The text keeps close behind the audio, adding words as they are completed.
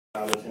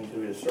Allowed us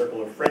into his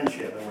circle of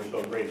friendship, and we're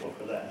so grateful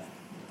for that.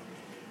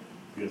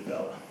 Good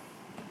fella.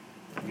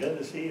 Good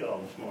to see you all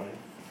this morning.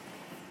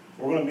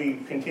 We're going to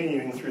be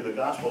continuing through the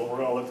gospel. We're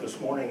going to look this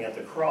morning at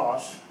the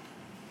cross,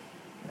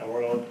 and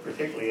we're going to look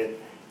particularly at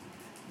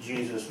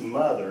Jesus'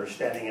 mother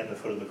standing at the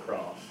foot of the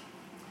cross.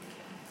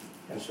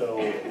 And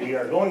so we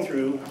are going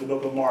through the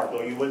book of Mark,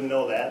 though you wouldn't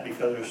know that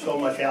because there's so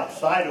much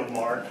outside of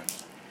Mark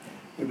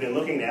we've been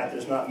looking at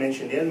that's not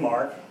mentioned in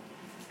Mark.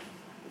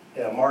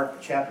 Mark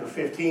chapter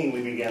 15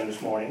 we began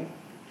this morning.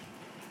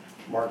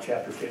 Mark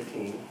chapter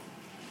 15.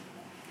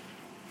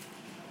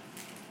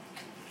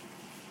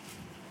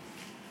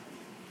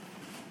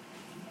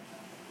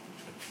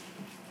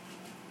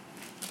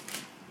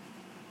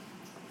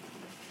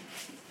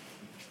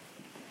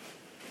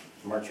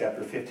 Mark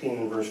chapter 15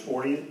 and verse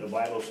 40, the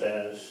Bible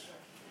says,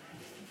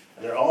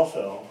 there were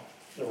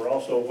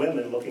also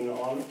women looking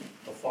on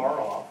afar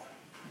off,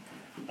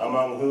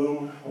 among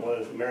whom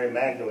was Mary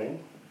Magdalene,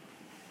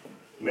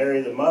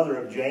 Mary, the mother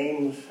of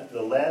James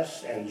the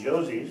Less and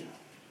Joses,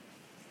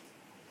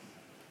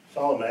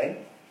 Salome,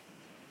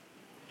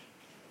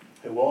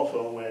 who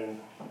also, when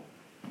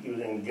he was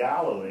in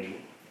Galilee,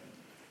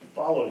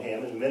 followed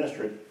him and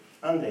ministered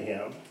unto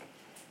him,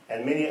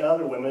 and many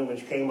other women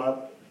which came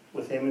up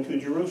with him into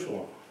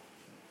Jerusalem.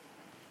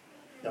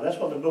 Now that's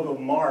what the book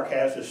of Mark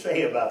has to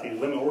say about these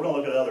women. We're going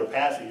to look at other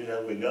passages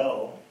as we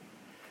go.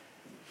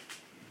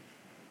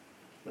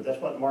 But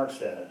that's what Mark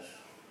says.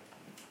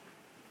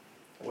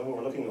 When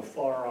we're looking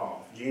afar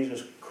off,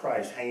 Jesus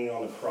Christ hanging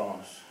on the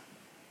cross.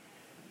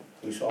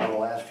 We saw in the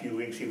last few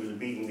weeks he was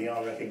beaten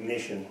beyond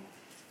recognition.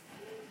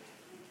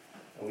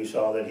 And we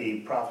saw that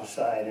he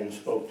prophesied and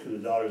spoke to the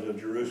daughters of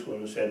Jerusalem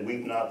and said,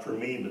 weep not for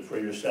me, but for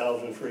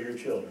yourselves and for your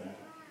children.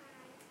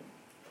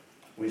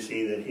 We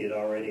see that he had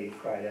already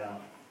cried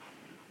out,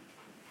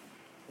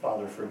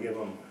 Father, forgive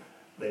them.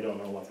 They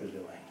don't know what they're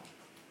doing.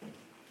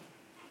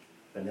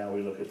 But now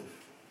we look at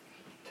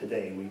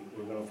today,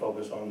 we're going to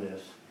focus on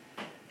this.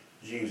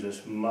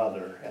 Jesus'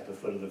 mother at the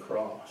foot of the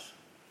cross.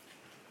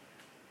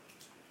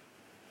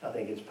 I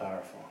think it's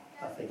powerful.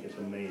 I think it's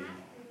amazing.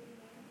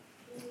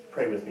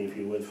 Pray with me if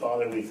you would.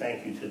 Father, we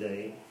thank you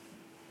today.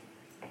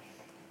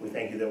 We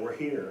thank you that we're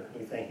here.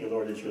 We thank you,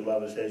 Lord, that you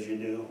love us as you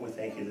do. We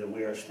thank you that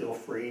we are still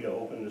free to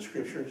open the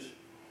Scriptures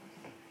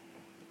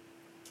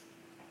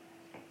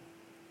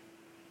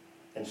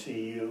and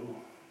see you.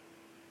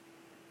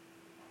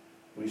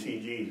 We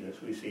see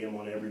Jesus. We see him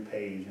on every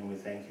page, and we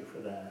thank you for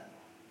that.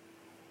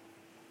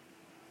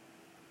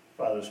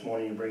 Father, this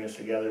morning you bring us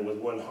together with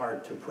one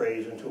heart to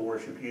praise and to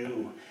worship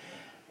you,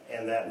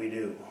 and that we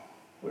do.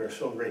 We are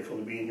so grateful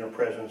to be in your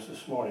presence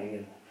this morning,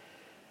 and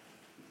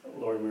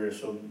Lord, we are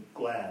so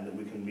glad that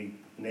we can be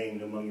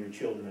named among your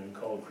children and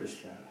called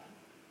Christian.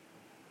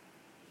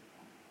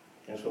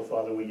 And so,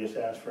 Father, we just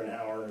ask for an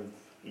hour of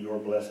your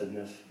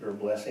blessedness, your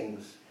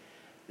blessings,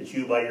 that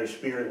you by your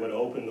Spirit would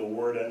open the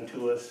word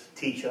unto us,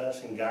 teach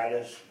us and guide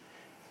us,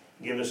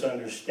 give us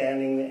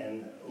understanding,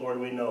 and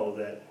Lord, we know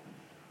that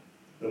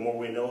the more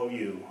we know of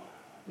you,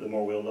 the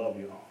more we'll love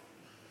you.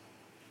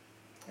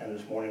 And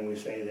this morning we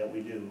say that we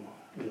do.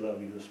 We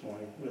love you this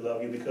morning. We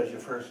love you because you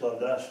first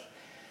loved us.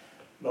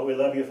 But we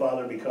love you,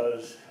 Father,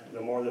 because the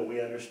more that we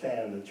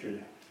understand that you're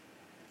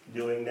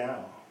doing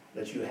now,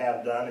 that you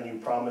have done and you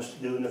promise to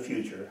do in the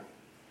future,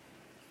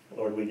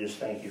 Lord, we just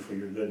thank you for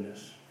your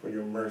goodness, for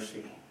your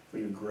mercy, for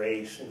your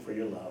grace, and for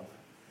your love.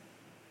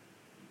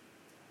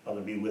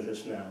 Father, be with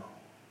us now.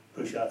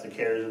 Push out the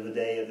cares of the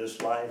day, of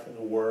this life, of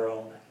the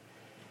world,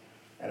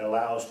 and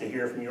allow us to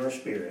hear from your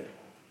Spirit.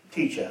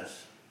 Teach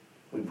us,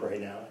 we pray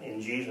now,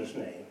 in Jesus'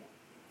 name.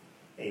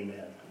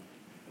 Amen.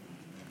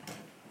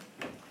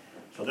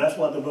 So that's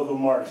what the book of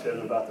Mark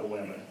says about the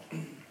women.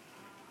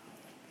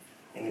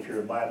 And if you're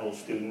a Bible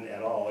student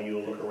at all,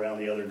 you'll look around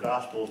the other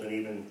Gospels, and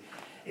even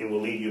it will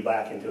lead you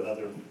back into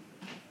other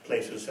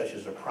places such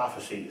as the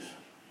prophecies.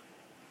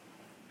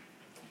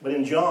 But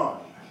in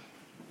John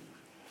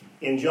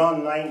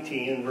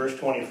 19 and verse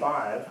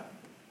 25,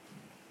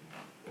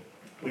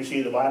 we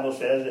see the Bible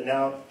says that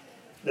now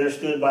there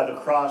stood by the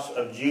cross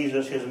of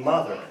Jesus his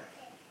mother,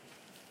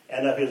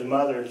 and his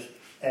mother's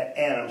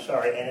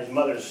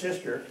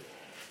sister,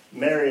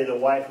 Mary the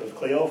wife of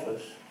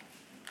Cleophas,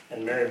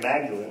 and Mary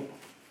Magdalene.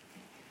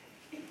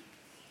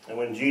 And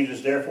when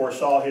Jesus therefore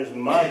saw his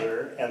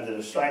mother and the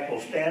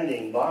disciple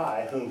standing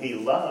by, whom he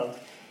loved,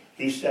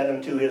 he said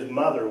unto his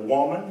mother,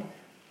 Woman,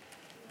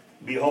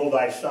 behold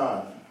thy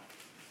son.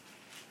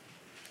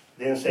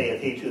 Then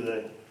saith he to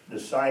the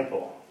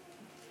disciple,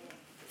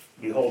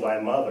 Behold thy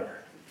mother.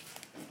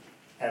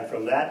 And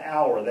from that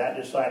hour that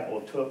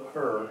disciple took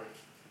her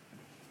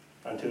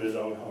unto his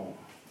own home.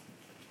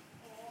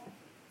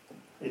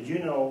 Did you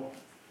know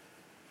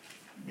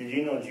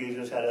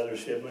Jesus had other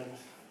siblings?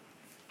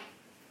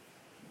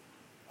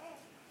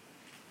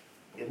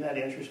 Isn't that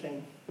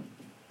interesting?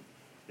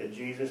 That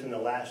Jesus in the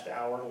last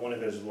hour, one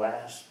of his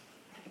last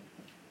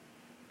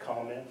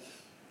comments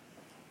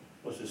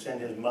was to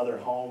send his mother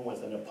home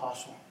with an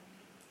apostle,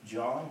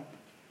 John.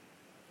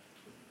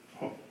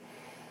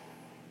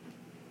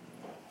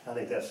 I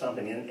think that's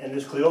something. And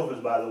this Cleophas,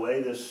 by the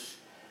way, this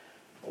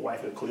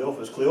wife of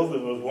Cleophas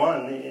was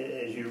one,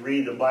 as you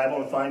read the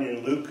Bible and find it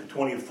in Luke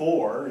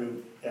 24,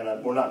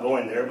 and we're not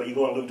going there, but you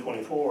go in Luke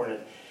 24 and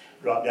it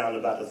drop down to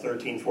about the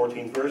 13th,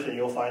 14th verse, and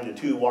you'll find the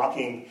two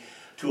walking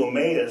to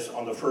Emmaus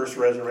on the first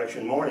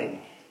resurrection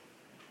morning.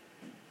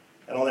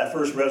 And on that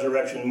first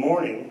resurrection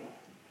morning,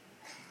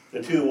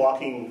 the two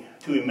walking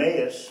to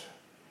Emmaus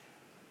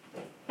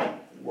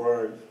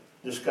were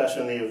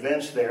discussing the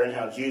events there and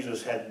how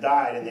Jesus had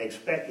died, and they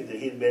expected that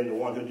he'd been the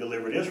one who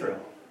delivered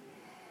Israel.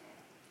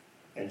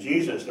 And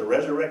Jesus, the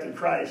resurrected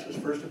Christ, his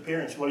first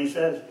appearance, what he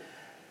says,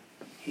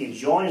 he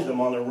joins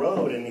them on the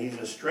road, and he's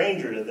a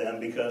stranger to them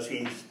because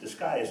he's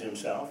disguised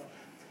himself.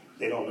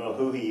 They don't know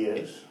who he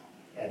is,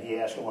 and he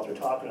asks them what they're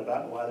talking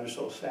about and why they're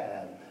so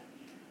sad.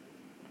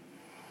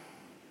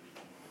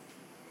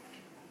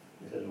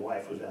 He said his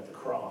wife was at the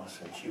cross,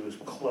 and she was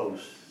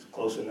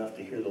close enough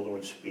to hear the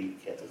Lord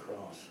speak at the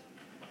cross.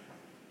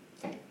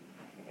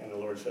 And the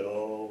Lord said,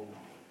 "Oh,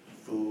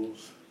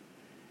 fools,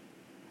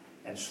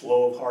 and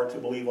slow of heart to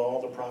believe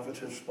all the prophets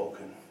have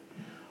spoken.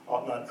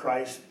 Ought not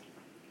Christ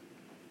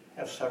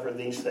have suffered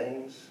these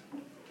things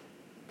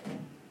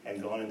and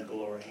gone into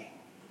glory?"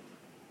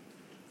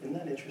 Isn't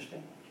that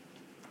interesting?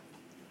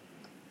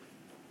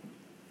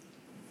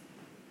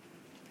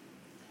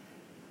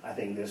 I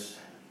think this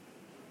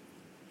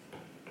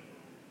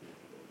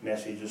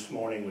message this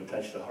morning would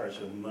touch the hearts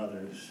of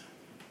mothers.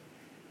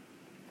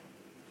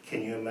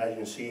 Can you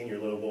imagine seeing your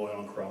little boy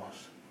on a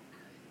cross?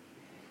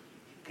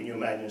 Can you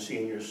imagine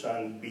seeing your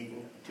son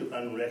beaten to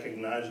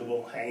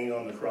unrecognizable, hanging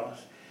on the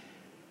cross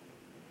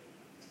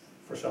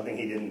for something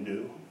he didn't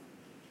do?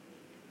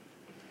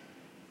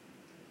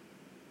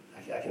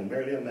 I can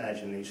barely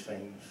imagine these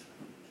things,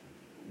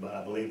 but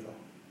I believe them.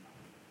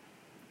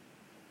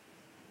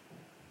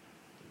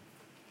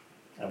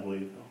 I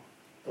believe them.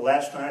 The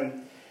last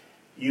time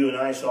you and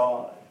I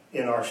saw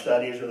in our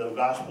studies of the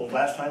Gospels,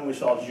 last time we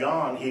saw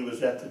John, he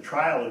was at the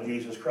trial of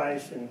Jesus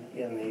Christ in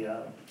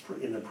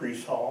the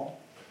priest's hall.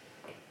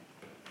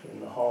 In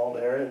the hall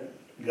there,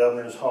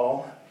 governor's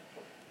hall.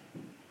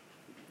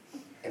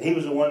 And he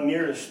was the one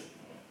nearest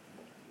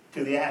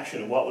to the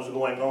action of what was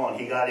going on.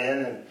 He got in,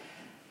 and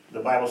the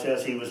Bible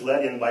says he was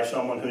led in by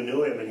someone who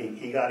knew him, and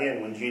he got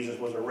in when Jesus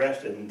was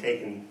arrested and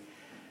taken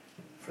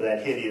for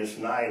that hideous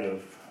night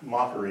of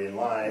mockery and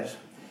lies.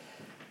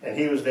 And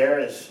he was there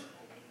as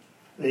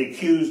they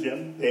accused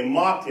him, they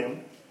mocked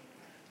him,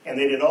 and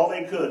they did all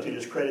they could to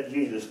discredit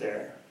Jesus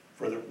there.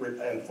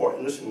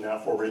 Listen now,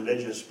 for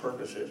religious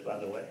purposes, by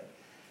the way.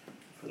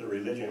 For the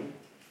religion.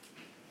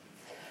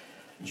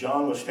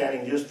 John was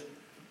standing just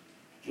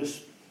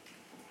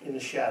in the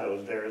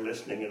shadows there,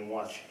 listening and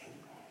watching.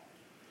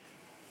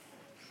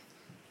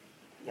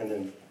 And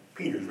then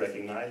Peter's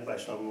recognized by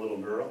some little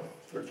girl,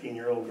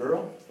 13-year-old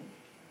girl.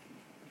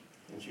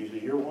 And she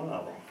said, "You're one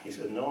of them." He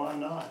said, "No, I'm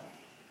not."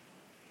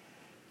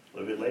 A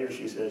little bit later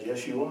she says,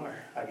 "Yes, you are.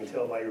 I can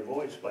tell by your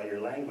voice, by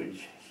your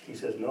language." He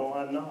says, "No,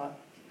 I'm not."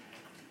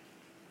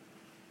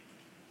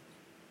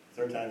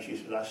 Third time she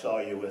says, "I saw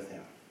you with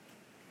him."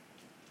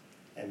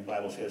 And the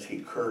Bible says he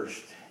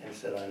cursed and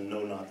said, "I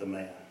know not the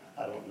man.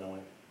 I don't know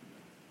him."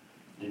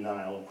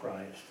 Denial of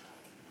Christ.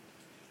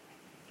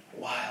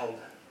 Wild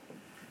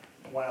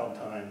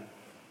time.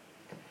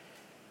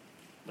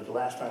 But the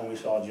last time we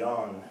saw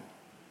John,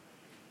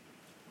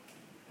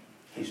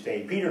 he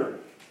stayed. Peter,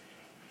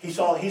 he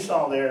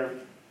saw there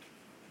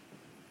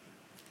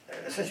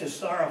such a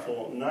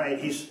sorrowful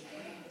night.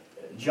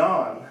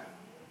 John,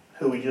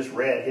 who we just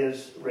read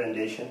his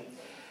rendition,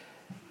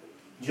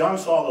 John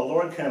saw the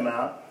Lord come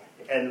out,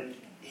 and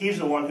he's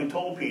the one who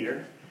told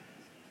Peter,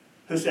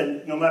 who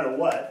said, "No matter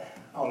what,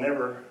 I'll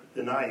never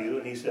deny you."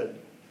 And he said,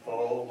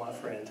 "Oh, my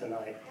friend,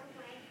 tonight,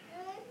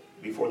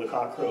 before the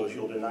cock crows,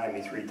 you'll deny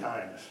me 3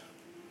 times.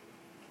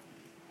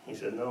 He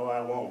said, "No,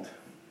 I won't."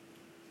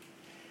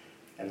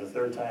 And the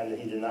third time that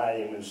he denied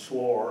him and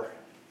swore,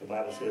 the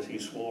Bible says he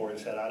swore and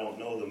said, "I don't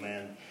know the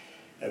man."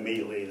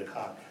 Immediately the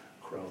cock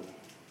crowed.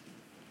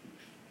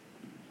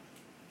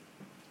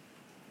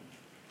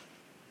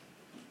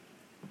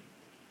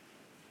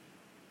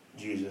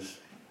 Jesus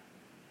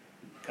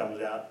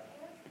comes out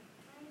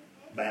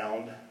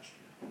bound.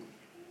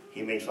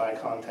 He makes eye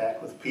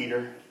contact with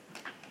Peter.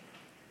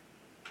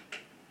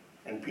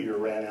 And Peter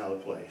ran out of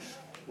the place.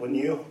 Wouldn't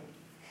you?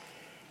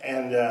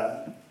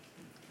 And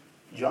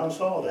John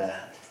saw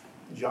that.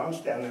 John's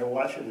standing there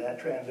watching that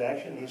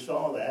transaction. He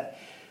saw that.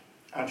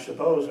 I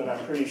suppose, and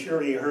I'm pretty sure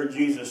he heard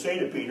Jesus say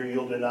to Peter,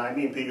 "You'll deny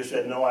me." And Peter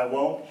said, "No, I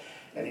won't."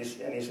 And he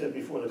said,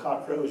 "Before the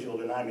cock crows, you'll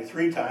deny me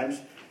 3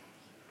 times.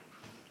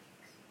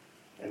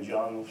 And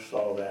John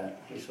saw that.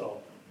 He saw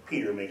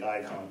Peter make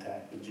eye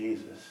contact with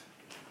Jesus.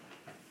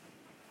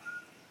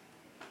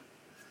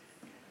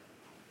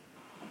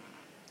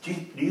 Do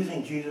you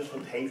think Jesus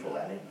looked hateful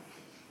at him?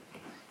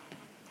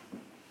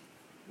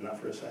 Not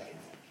for a second.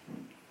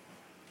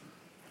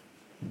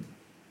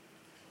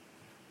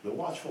 The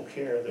watchful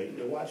care,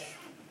 the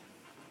watchful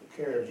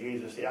care of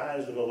Jesus, the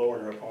eyes of the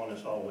Lord are upon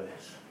us always.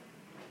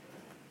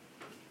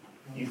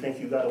 You think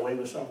you got away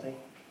with something?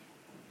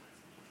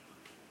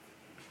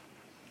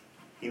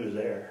 He was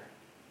there.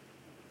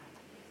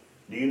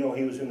 Do you know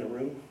he was in the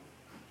room?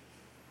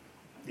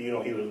 Do you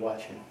know he was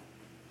watching?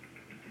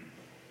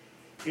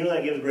 You know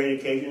that gives great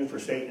occasion for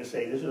Satan to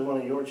say, this is one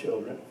of your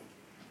children.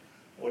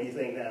 What do you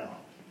think now?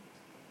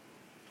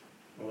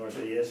 The Lord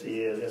said, yes,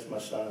 he is. That's my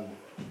son.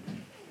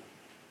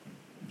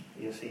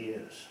 Yes, he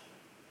is.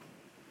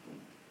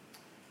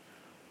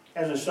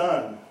 As a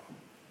son,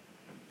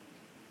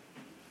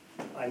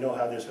 I know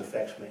how this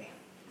affects me.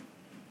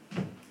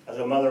 As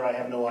a mother, I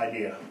have no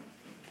idea.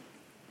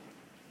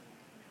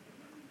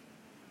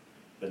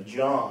 But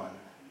John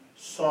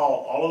saw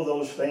all of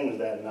those things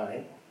that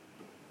night.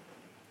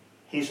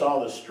 He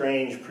saw the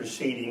strange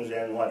proceedings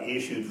and what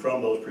issued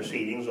from those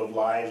proceedings of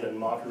lies and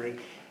mockery.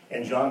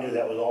 And John knew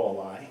that was all a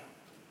lie.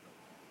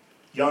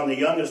 John, the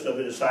youngest of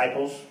the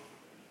disciples,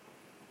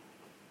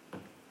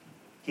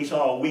 he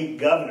saw a weak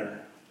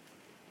governor.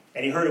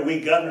 And he heard a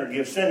weak governor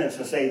give sentence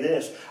and say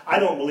this, I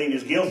don't believe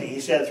he's guilty.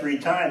 He said 3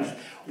 times,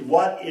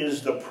 what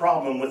is the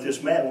problem with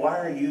this man? Why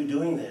are you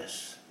doing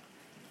this?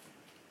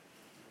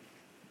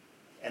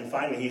 And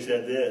finally he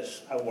said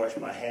this, I wash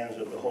my hands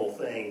of the whole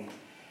thing.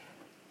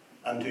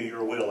 Unto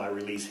your will I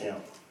release him.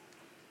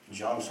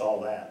 John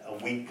saw that. A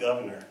weak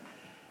governor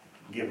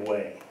give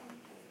way.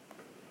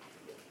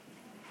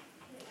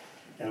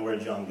 And where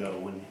did John go?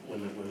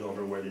 When it was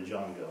over, where did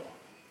John go?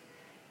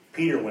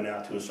 Peter went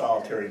out to a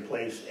solitary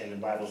place, and the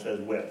Bible says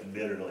wept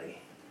bitterly.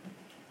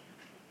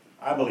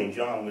 I believe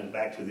John went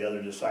back to the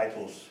other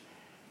disciples,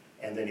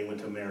 and then he went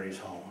to Mary's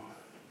home.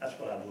 That's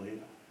what I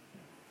believe.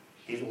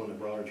 He's the one that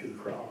brought her to the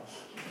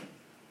cross.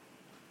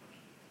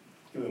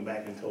 He went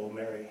back and told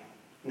Mary.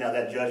 Now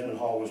that judgment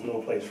hall was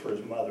no place for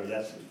his mother.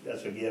 That's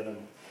a given.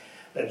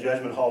 That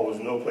judgment hall was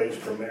no place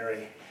for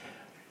Mary,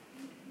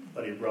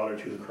 but he brought her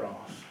to the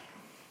cross.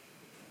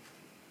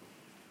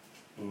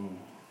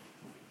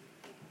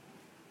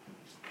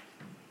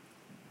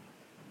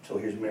 So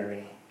here's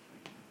Mary,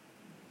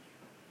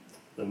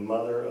 the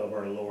mother of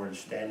our Lord,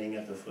 standing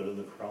at the foot of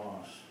the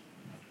cross.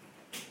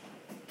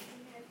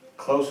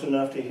 Close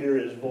enough to hear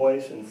his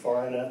voice and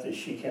far enough that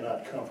she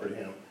cannot comfort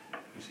him.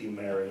 You see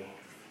Mary.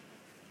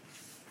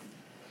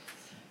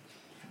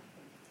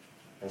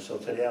 And so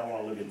today I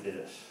want to look at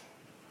this.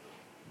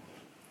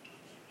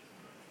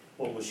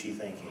 What was she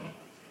thinking?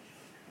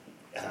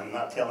 And I'm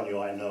not telling you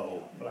I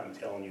know, but I'm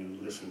telling you,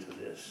 listen to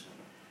this.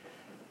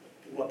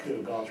 What could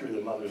have gone through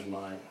the mother's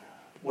mind?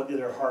 What did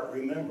her heart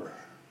remember?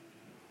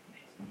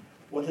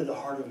 What did the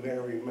heart of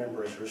Mary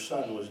remember as her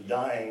son was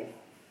dying?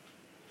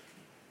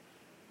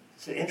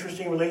 It's an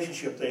interesting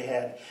relationship they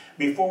had.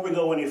 Before we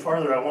go any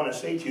farther, I want to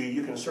say to you,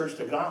 you can search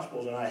the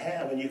Gospels, and I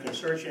have, and you can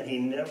search, and he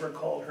never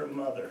called her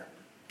mother.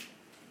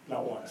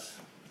 Not once.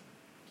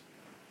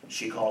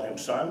 She called him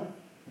son.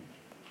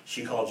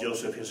 She called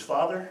Joseph his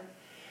father.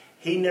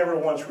 He never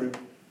once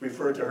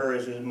referred to her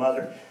as his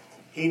mother.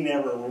 He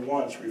never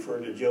once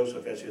referred to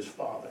Joseph as his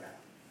father.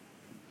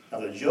 Now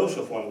the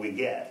Joseph one we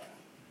get.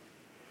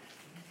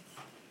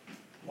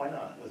 Why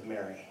not with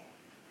Mary?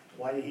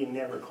 Why did he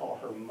never call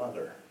her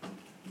mother?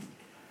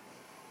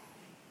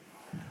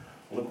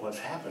 Look what's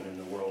happened in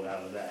the world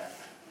out of that.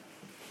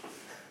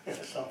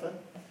 Isn't it something?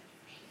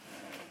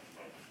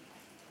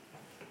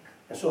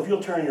 And so if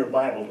you'll turn your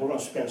Bibles, we're going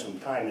to spend some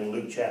time in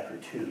Luke chapter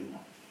 2.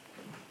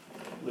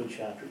 Luke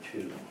chapter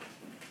 2.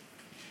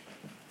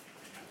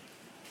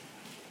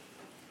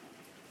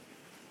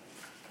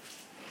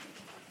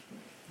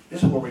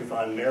 This is where we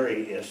find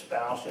Mary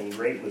espoused and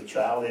great with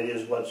child. It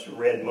is what's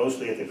read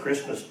mostly at the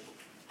Christmas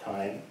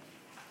time.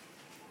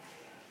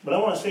 But I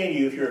want to say to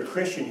you, if you're a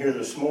Christian here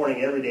this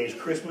morning, every day is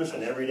Christmas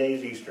and every day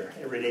is Easter.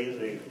 Every day is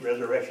the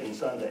Resurrection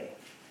Sunday.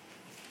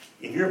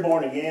 If you're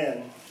born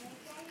again,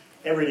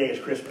 every day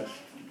is Christmas.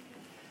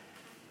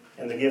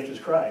 And the gift is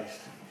Christ.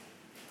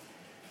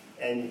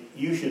 And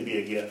you should be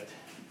a gift.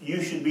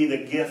 You should be the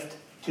gift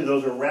to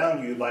those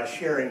around you by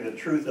sharing the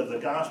truth of the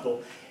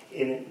gospel,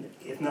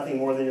 if nothing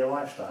more than your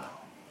lifestyle.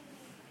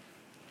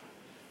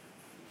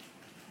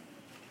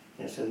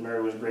 And it says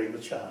Mary was great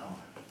with child.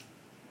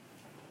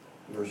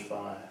 Verse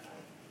 5.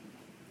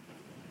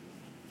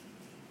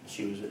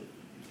 She was at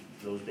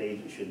those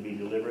days that should be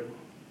delivered.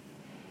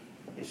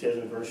 It says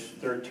in verse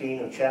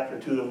 13 of chapter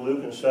 2 of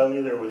Luke, and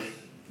suddenly there was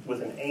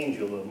with an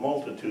angel a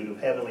multitude of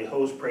heavenly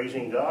hosts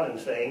praising God and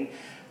saying,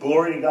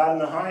 Glory to God in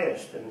the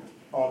highest, and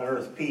on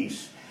earth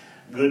peace,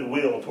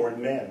 goodwill toward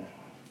men.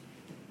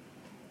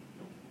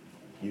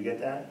 You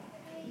get that?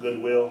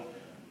 Goodwill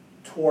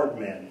toward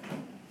men.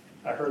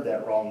 I heard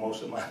that wrong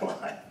most of my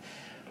life.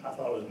 I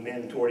thought it was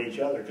men toward each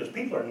other, because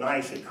people are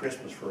nice at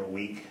Christmas for a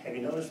week. Have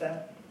you noticed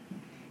that?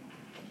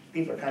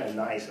 People are kind of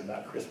nice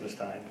about Christmas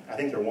time. I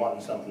think they're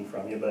wanting something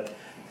from you, but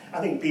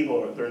I think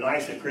they're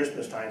nice at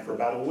Christmas time for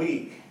about a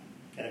week,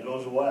 and it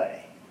goes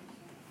away.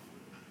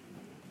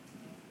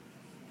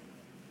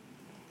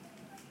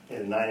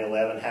 And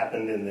 9/11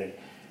 happened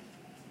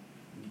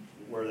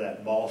where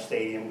that ball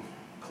stadium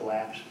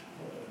collapsed.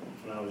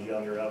 When I was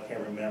younger, I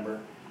can't remember.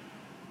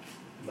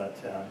 But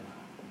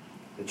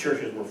the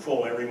churches were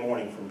full every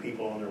morning from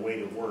people on their way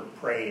to work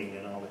praying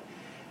and all that.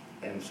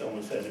 And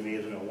someone said to me,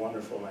 isn't it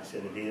wonderful? And I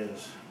said, it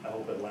is. I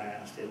hope it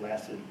lasts. It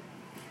lasted,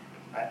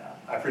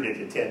 I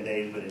predicted 10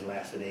 days, but it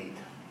lasted 8.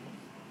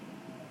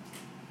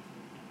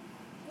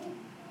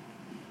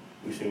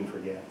 We soon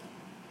forget.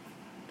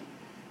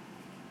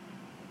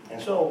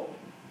 And so,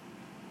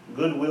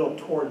 goodwill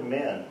toward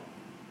men.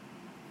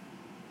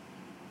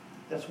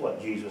 That's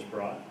what Jesus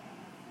brought.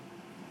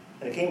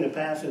 And it came to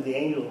pass that the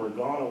angels were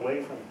gone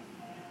away from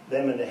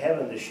them into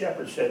heaven. The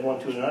shepherds said one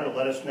to another,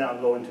 let us now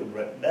go into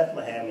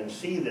Bethlehem and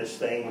see this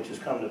thing which has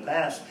come to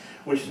pass,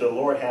 which the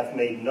Lord hath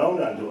made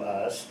known unto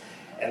us.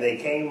 And they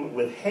came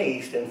with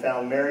haste and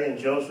found Mary and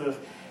Joseph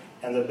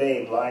and the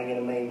babe lying in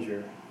a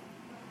manger.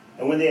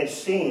 And when they had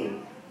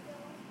seen,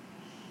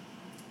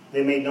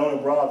 they made known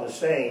abroad the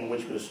saying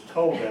which was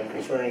told them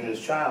concerning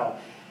this child.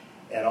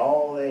 And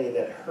all they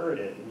that heard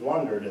it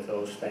wondered at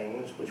those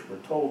things which were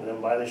told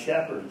them by the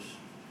shepherds.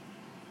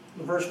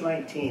 Verse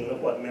 19,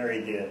 look what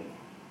Mary did.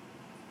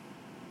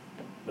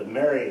 But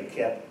Mary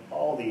kept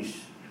all these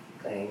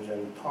things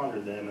and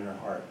pondered them in her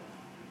heart.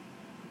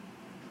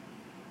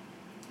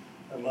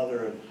 The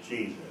mother of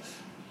Jesus.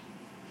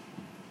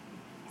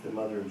 The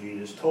mother of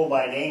Jesus. Told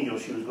by an angel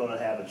she was going to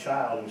have a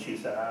child, and she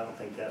said, I don't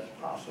think that's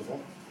possible.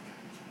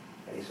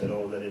 And he said,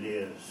 oh, that it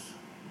is.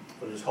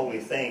 For this holy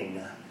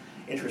thing,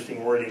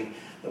 interesting wording,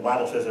 the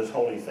Bible says this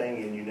holy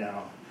thing in you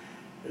now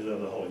is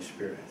of the Holy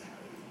Spirit.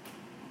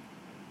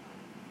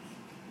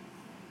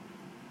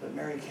 But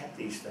Mary kept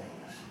these things.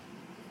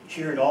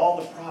 She heard all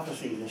the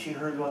prophecies, and she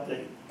heard what the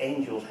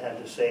angels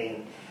had to say,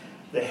 and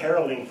the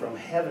heralding from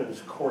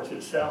heaven's courts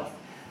itself.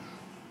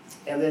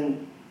 And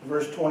then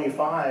verse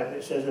 25,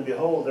 it says, and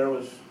behold, there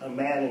was a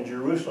man in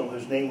Jerusalem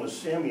whose name was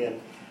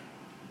Simeon.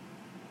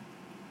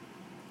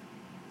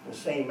 The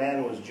same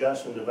man was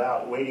just and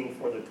devout, waiting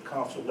for the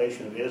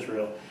consolation of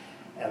Israel,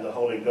 and the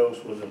Holy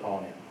Ghost was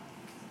upon him.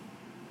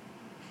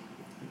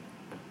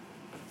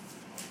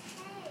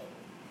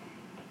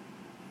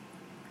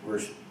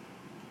 Verse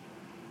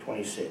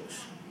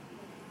 26.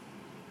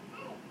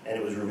 And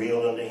it was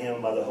revealed unto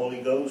him by the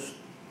Holy Ghost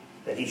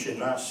that he should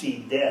not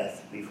see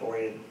death before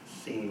he had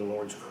seen the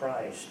Lord's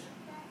Christ.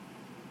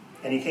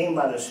 And he came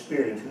by the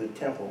Spirit into the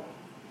temple.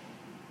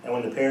 And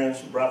when the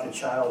parents brought the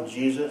child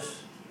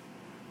Jesus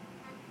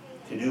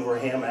to do for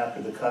him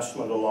after the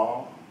custom of the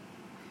law,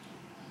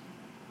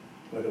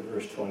 look at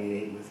verse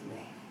 28 with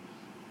me.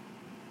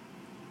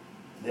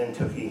 Then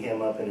took he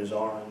him up in his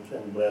arms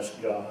and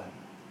blessed God,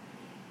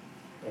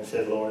 and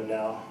said, Lord,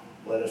 now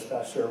lettest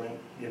thy servant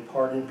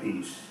depart in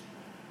peace,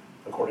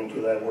 according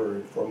to thy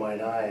word, for mine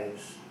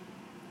eyes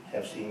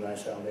have seen thy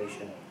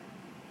salvation,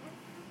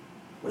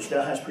 which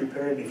thou hast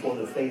prepared before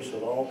the face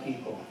of all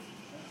people,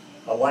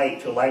 a light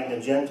to lighten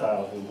the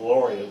Gentiles and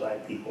glory of thy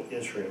people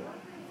Israel.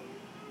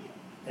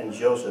 And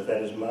Joseph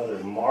and his mother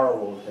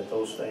marveled at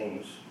those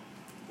things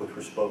which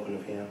were spoken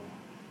of him.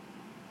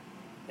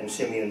 And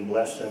Simeon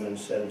blessed them and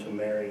said unto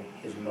Mary,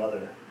 his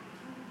mother,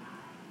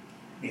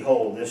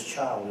 behold, this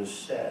child is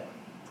set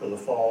for the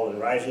fall and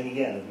rising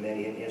again of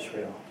many in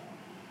Israel,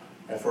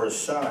 and for a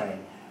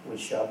sign which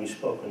shall be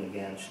spoken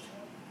against.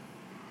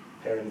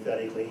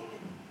 Parenthetically,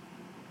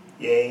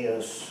 yea,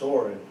 a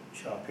sword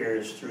shall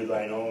pierce through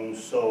thine own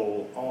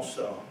soul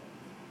also,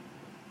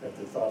 that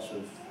the thoughts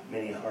of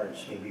many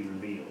hearts may be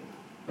revealed.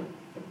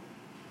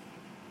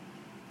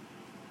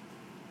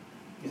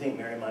 You think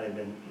Mary might have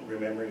been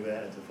remembering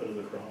that at the foot of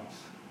the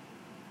cross?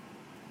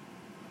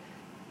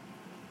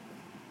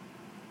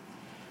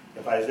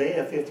 If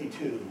Isaiah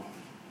 52,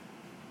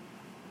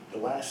 the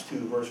last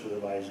 2 verses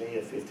of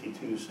Isaiah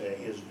 52 say,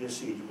 his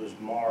visage was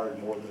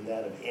marred more than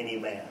that of any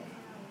man.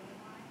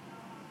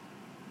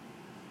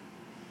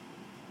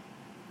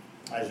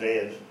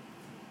 Isaiah's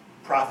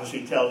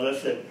prophecy tells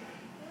us that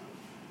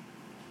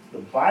the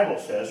Bible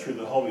says through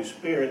the Holy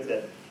Spirit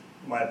that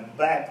my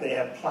back they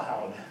have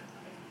plowed.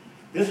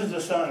 This is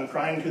the Son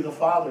crying to the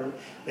Father,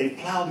 they've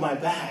plowed my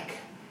back.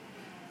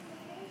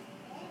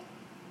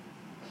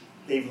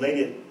 They've laid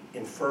it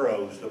in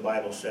furrows, the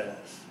Bible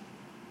says.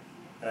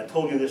 And I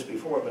told you this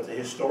before, but the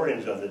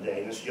historians of the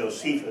day, and it's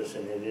Josephus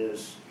and it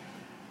is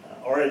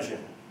Origen,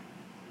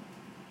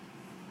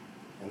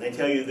 and they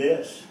tell you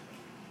this,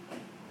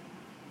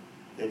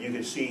 that you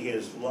could see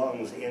his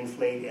lungs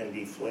inflate and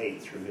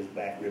deflate through his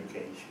back rib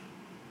cage.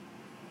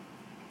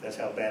 That's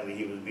how badly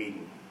he was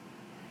beaten.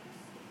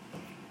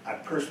 I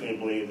personally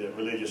believe that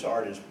religious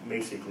art is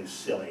basically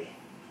silly.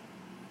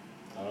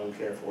 I don't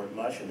care for it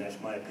much, and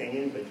that's my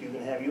opinion, but you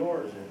can have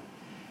yours. And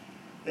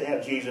they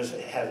have Jesus,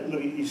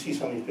 look, you see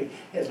some of these pictures,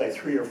 he has like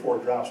 3 or 4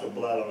 drops of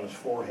blood on his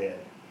forehead.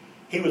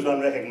 He was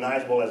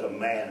unrecognizable as a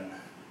man.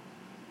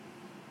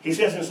 He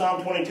says in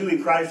Psalm 22, he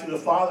cries to the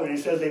Father, and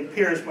he says, they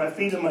pierced my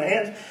feet and my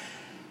hands.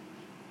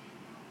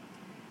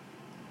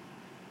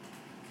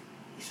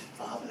 He said,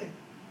 Father, they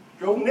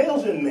drove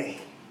nails in me.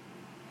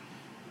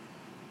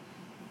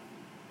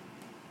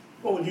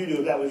 What would you do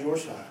if that was your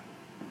son?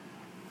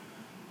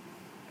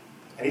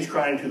 And he's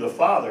crying to the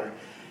Father.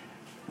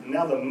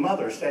 Now the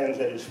mother stands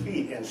at his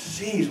feet and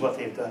sees what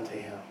they've done to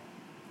him.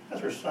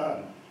 That's her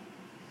son.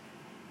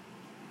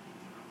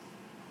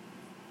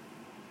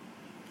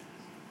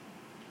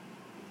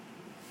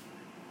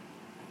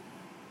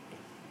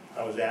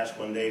 I was asked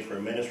one day for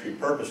ministry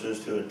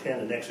purposes to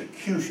attend an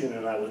execution,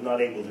 and I was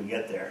not able to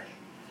get there.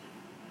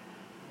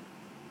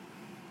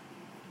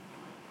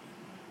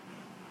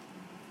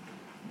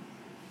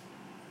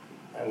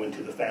 I went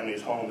to the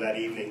family's home that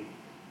evening.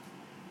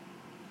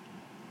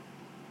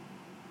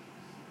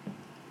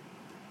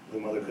 The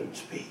mother couldn't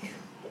speak.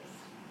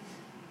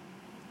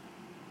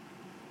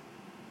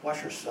 Watch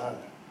her son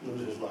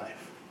lose his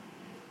life.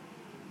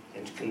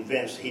 And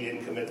convinced he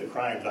didn't commit the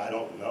crimes. I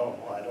don't know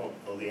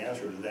the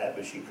answer to that,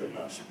 but she could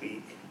not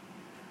speak.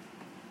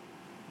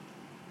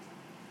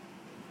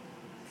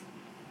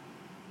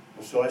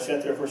 And so I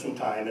sat there for some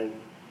time, and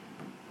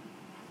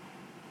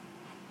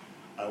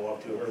I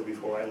walked to her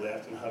before I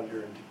left and hugged her.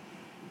 And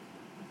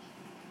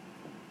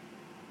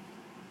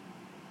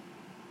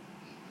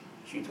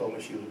she told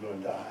me she was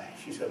going to die.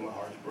 She said, my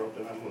heart's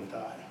broken, I'm going to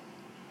die.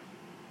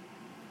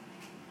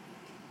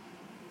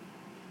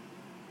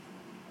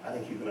 I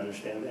think you can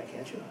understand that,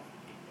 can't you?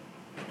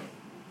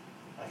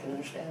 I can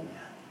understand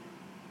that.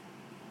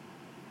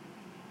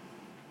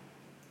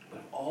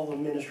 But all the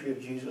ministry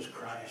of Jesus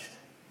Christ,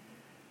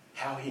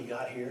 how he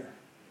got here.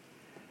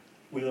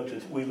 We looked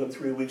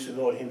 3 weeks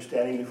ago at him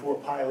standing before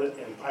Pilate,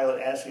 and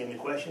Pilate asking him the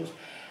questions.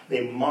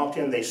 They mocked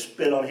him, they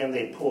spit on him,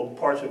 they pulled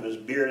parts of his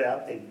beard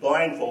out, they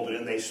blindfolded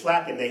him, they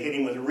slapped him, they hit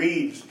him with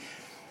reeds,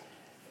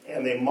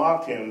 and they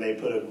mocked him. They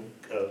put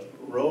a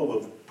robe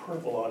of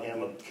purple on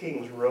him, a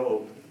king's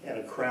robe, and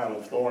a crown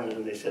of thorns,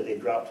 and they said they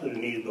dropped to their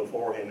knees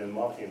before him and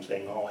mocked him,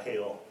 saying, all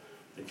hail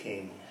the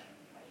king.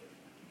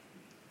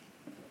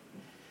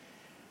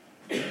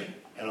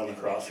 And on the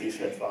cross he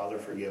said, Father,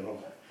 forgive them.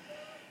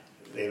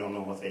 They don't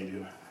know what they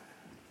do.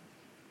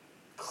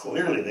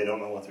 Clearly they don't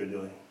know what they're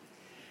doing.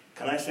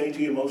 Can I say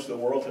to you, most of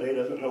the world today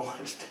doesn't know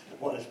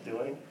what it's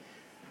doing?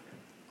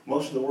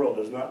 Most of the world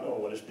does not know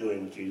what it's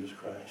doing with Jesus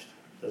Christ.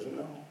 Doesn't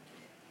know.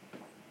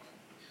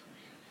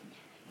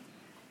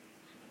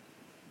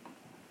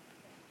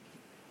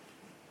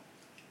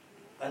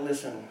 I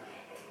listen,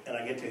 and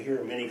I get to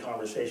hear many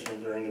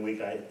conversations during the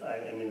week.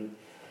 I'm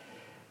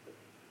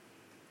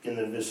in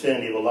the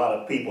vicinity of a lot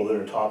of people that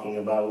are talking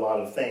about a lot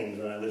of things,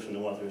 and I listen to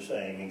what they're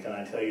saying. And can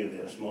I tell you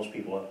this? Most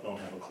people don't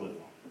have a clue.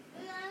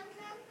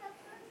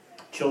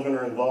 Children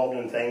are involved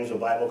in things the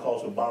Bible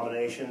calls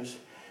abominations,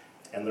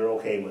 and they're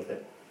okay with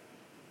it.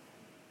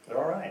 They're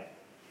all right.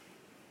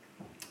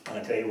 Can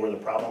I tell you where the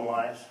problem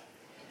lies?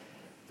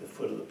 The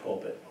foot of the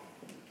pulpit.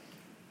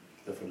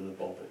 The foot of the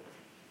pulpit.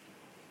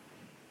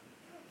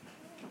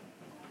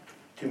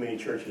 Too many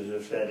churches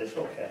have said, it's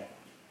okay.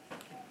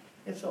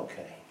 It's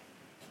okay.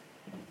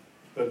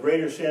 But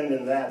greater sin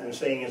than that, than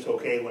saying it's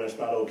okay when it's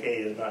not okay,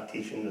 is not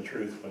teaching the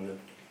truth when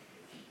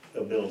the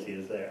ability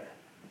is there.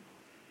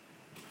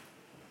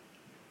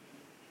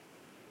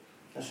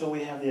 And so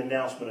we have the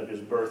announcement of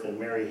his birth, and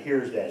Mary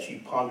hears that. She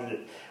pondered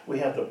it. We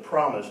have the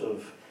promise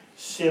of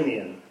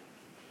Simeon.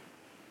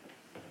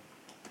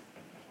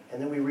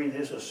 And then we read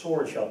this, a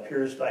sword shall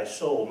pierce thy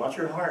soul, not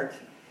your heart.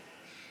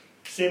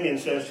 Simeon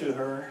says to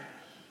her,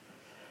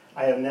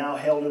 I have now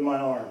held in my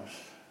arms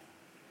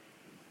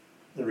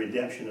the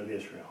redemption of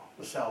Israel.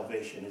 The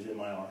salvation is in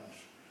my arms.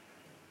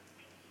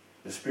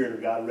 The Spirit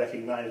of God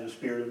recognized the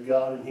Spirit of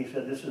God, and he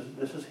said, this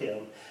is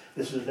him.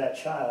 This is that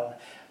child.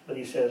 But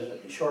he says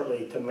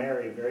shortly to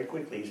Mary, very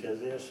quickly, he says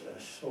this,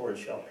 a sword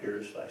shall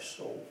pierce thy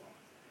soul.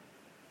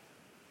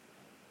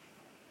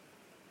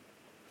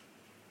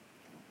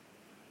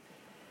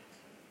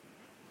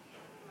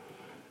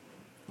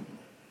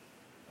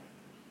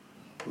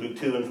 Luke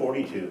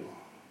 2:42.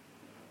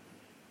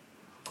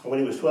 When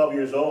he was 12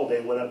 years old,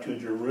 they went up to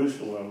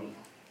Jerusalem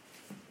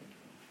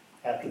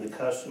after the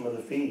custom of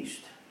the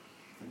feast.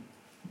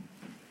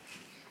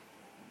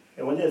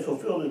 And when they had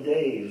fulfilled the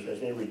days, as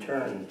they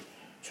returned,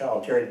 the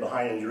child tarried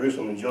behind in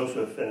Jerusalem, and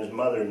Joseph and his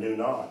mother knew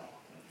not.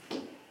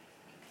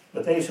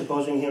 But they,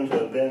 supposing him to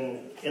have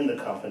been in the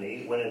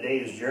company, went a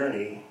day's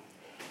journey,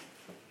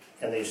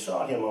 and they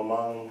sought him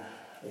among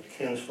the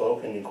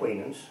kinsfolk and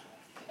acquaintance.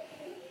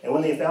 And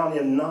when they found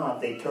him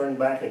not, they turned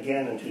back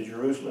again into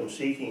Jerusalem,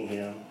 seeking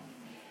him.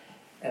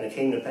 And it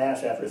came to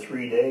pass after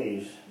 3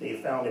 days, they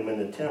found him in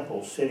the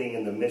temple, sitting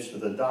in the midst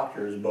of the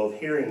doctors, both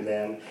hearing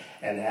them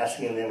and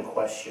asking them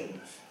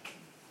questions.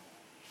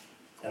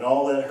 And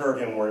all that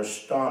heard him were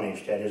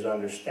astonished at his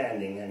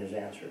understanding and his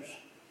answers.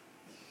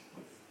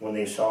 When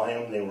they saw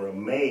him, they were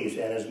amazed.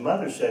 And his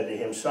mother said to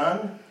him,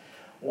 Son,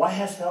 why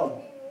hast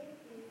thou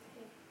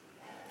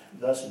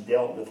thus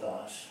dealt with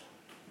us?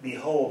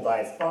 Behold,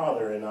 thy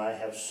father and I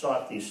have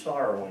sought thee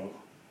sorrowing.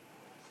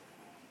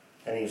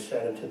 And he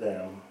said unto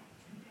them,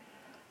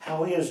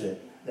 How is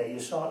it that ye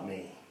sought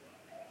me?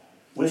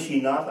 Wist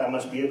ye not that I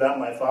must be about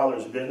my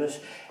father's business?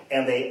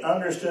 And they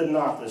understood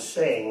not the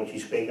saying which he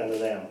spake unto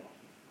them.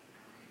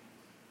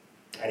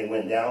 And he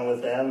went down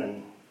with them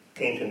and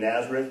came to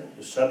Nazareth,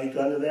 was subject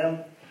unto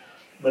them.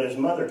 But his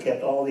mother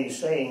kept all these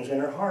sayings in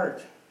her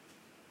heart.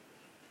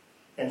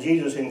 And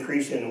Jesus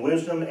increased in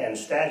wisdom and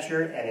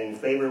stature and in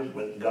favor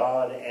with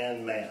God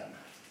and man.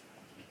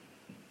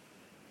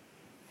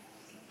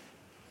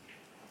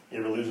 You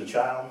ever lose a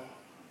child?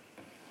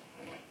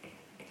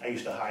 I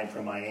used to hide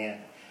from my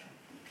aunt.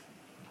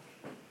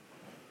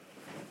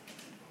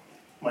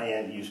 My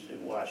aunt used to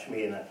watch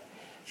me, and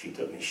she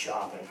took me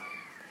shopping.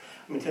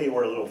 Let me tell you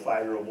where a little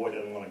 5-year-old boy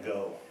doesn't want to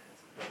go.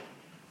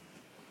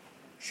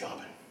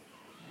 Shopping.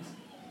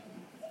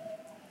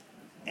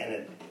 And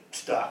it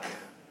stuck.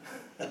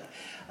 I'll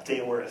tell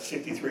you where a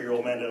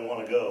 63-year-old man doesn't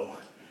want to go.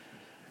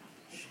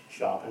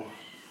 Shopping.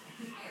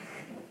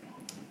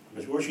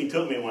 Because where she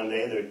took me one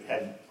day, they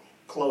had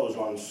clothes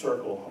on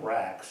circle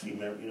racks. You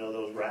know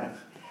those racks?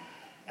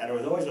 And there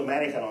was always a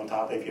mannequin on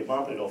top. If you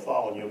bump it, it'll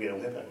fall and you'll get a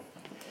whipping.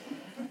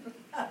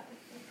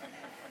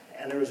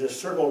 And there was this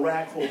circle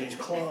rack full of these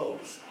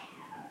clothes.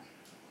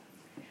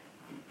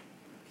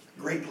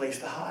 Great place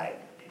to hide.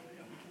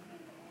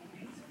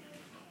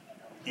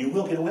 You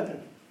will get a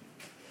whipping.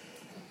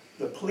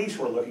 The police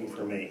were looking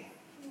for me.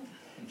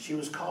 She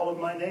was calling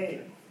my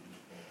name.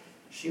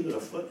 She was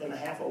 1.5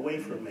 feet away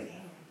from me.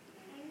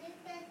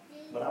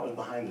 But I was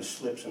behind the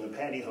slips and the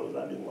pantyhose.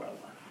 I knew where I was.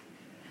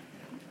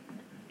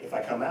 If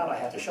I come out, I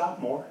have to shop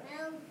more.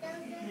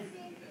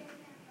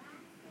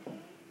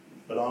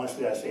 But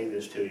honestly, I say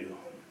this to you.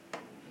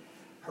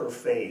 Her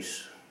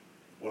face,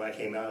 when I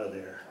came out of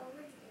there,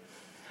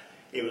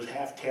 it was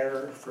half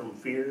terror from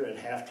fear and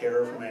half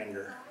terror from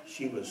anger.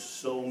 She was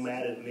so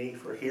mad at me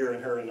for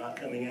hearing her and not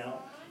coming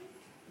out.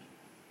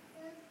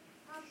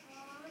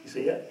 You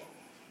see it?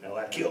 No,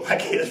 I killed my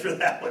kids for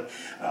that one.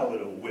 I would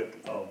have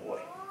whipped, oh boy.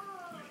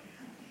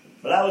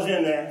 But I was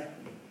in there,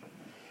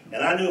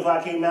 and I knew if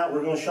I came out, we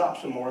were going to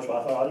shop some more, so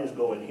I thought I'll just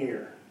go in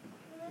here.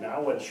 Now, I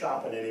wasn't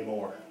shopping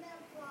anymore.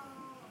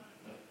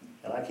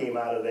 And I came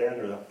out of there, and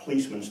there was a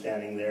policeman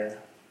standing there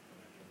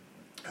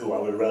who I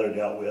would have rather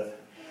dealt with.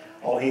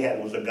 All he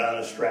had was a gun,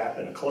 a strap,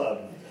 and a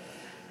club.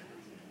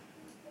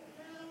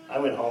 I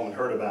went home and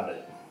heard about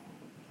it.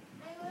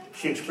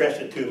 She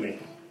expressed it to me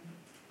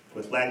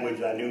with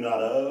language I knew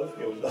not of.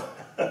 It was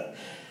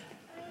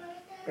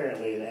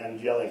apparently an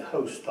angelic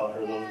host taught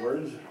her those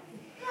words.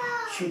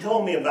 She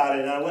told me about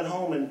it, and I went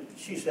home, and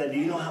she said, do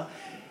you know how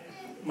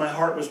my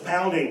heart was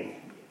pounding?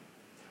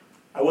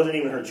 I wasn't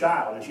even her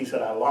child, and she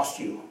said, I lost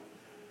you.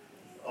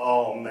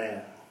 Oh,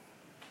 man.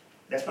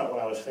 That's not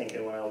what I was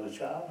thinking when I was a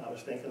child. I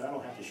was thinking, I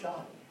don't have to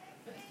shop.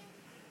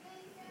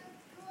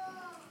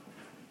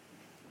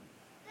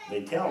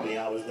 They tell me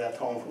I was left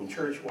home from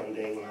church one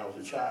day when I was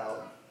a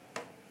child.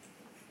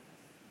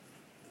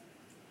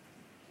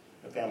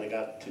 My family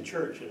got to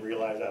church and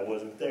realized I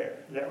wasn't there.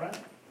 Is that right?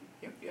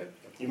 Yep.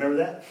 You remember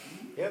that?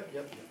 Yep.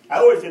 I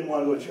always didn't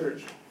want to go to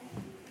church.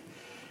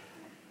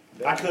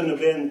 I couldn't have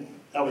been,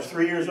 I was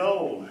 3 years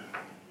old.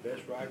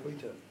 Best ride we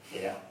took.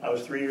 Yeah, I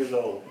was 3 years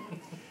old.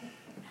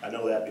 I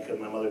know that because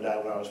my mother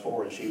died when I was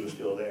 4 and she was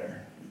still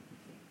there.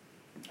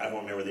 I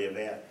don't remember the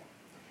event.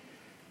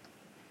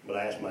 But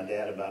I asked my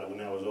dad about it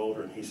when I was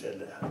older, and he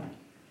said,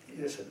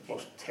 it's the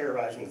most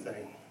terrorizing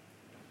thing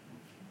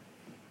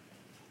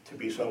to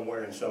be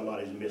somewhere and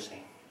somebody's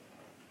missing.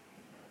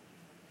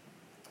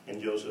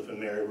 And Joseph and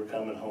Mary were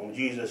coming home.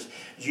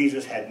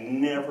 Jesus had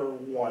never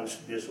once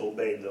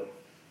disobeyed them.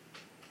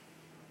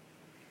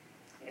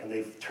 And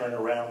they turn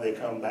around, they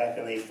come back,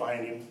 and they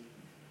find him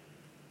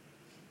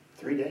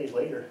 3 days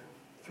later.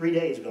 3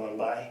 days gone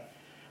by.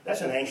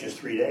 That's an anxious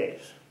 3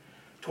 days.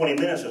 20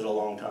 minutes is a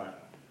long time.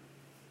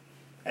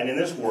 And in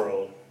this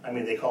world, I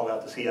mean, they call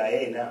out the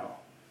CIA now,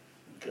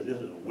 because this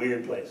is a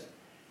weird place.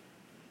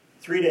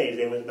 3 days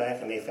they went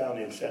back and they found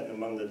him sitting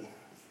among the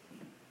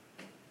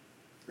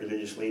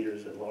religious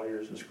leaders and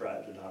lawyers and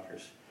scribes and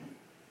doctors,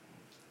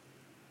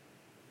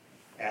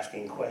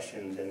 asking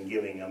questions and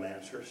giving them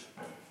answers.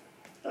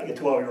 Like a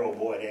 12-year-old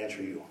boy to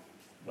answer you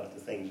about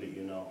the things that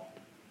you know.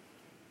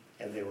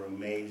 And they were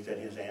amazed at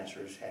his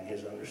answers and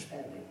his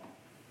understanding.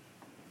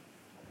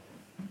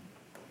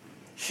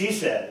 She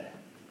said,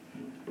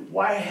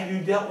 why have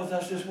you dealt with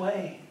us this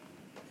way?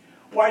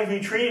 Why have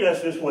you treated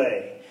us this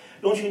way?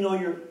 Don't you know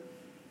your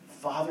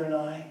father and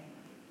I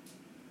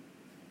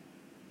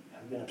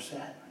have been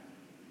upset?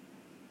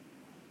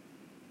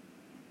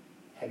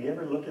 Have you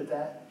ever looked at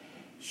that?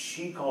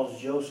 She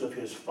calls Joseph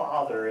his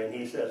father, and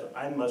he says,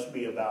 I must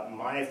be about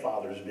my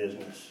father's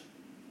business.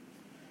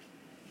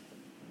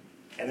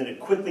 And then it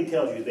quickly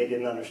tells you they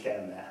didn't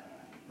understand that.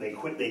 They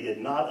did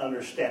not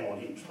understand what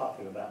he was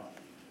talking about.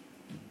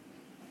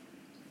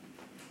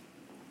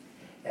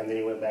 And then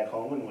he went back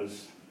home and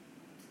was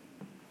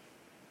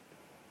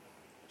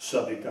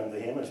subject unto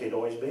him as he'd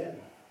always been.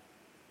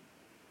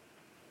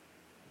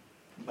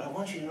 But I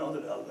want you to know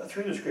that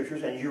through the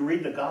scriptures, and you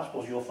read the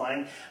Gospels, you'll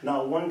find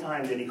not one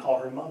time did he call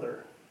her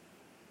mother.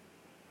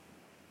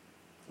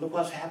 Look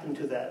what's happened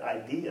to that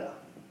idea.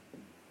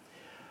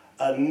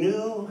 A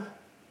new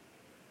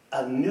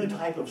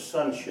type of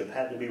sonship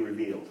had to be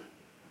revealed.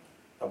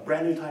 A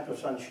brand new type of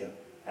sonship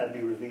had to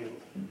be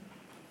revealed.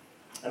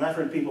 And I've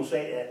heard people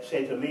say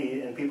to me,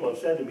 and people have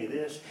said to me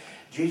this,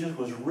 Jesus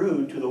was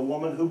rude to the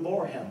woman who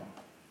bore him.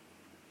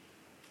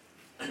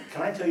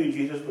 Can I tell you,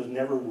 Jesus was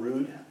never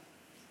rude?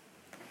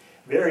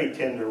 Very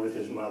tender with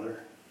his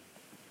mother.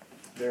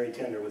 Very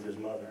tender with his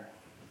mother.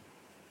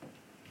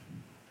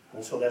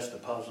 And so that's the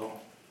puzzle.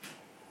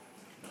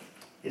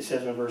 It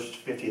says in verse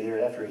 50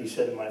 thereafter, he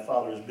said, my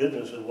Father's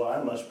business is what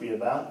I must be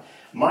about.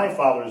 My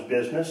Father's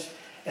business.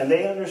 And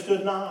they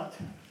understood not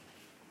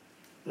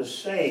the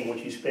saying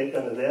which he spake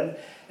unto them.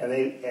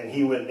 And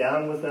he went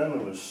down with them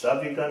and was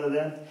subject unto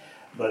them.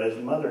 But his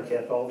mother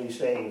kept all these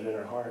sayings in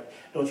her heart.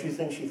 Don't you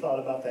think she thought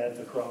about that at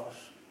the cross?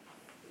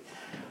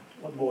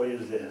 What boy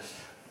is this?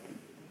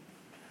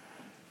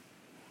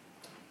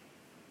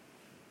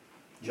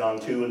 John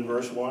 2 and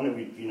verse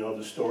 1, you know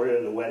the story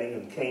of the wedding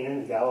of Cana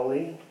in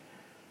Galilee.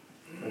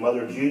 The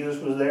mother of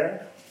Jesus was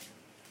there.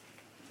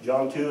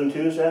 John 2 and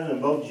 2 says,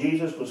 and both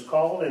Jesus was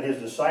called and his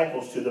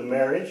disciples to the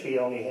marriage. He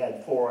only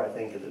had 4, I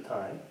think, at the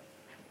time.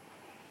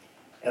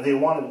 And they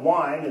wanted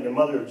wine, and the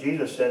mother of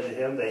Jesus said to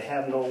him, they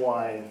have no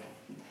wine.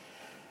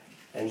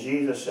 And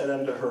Jesus said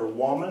unto her,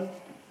 woman,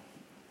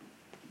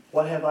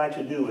 what have I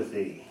to do with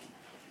thee?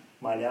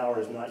 Mine hour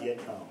is not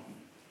yet come.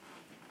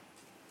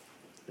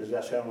 Does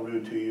that sound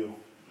rude to you?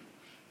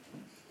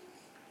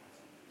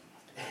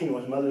 You know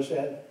what his mother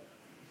said?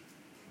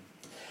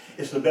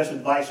 It's the best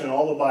advice in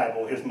all the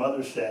Bible. His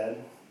mother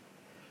said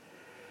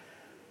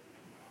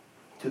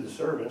to the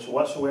servants,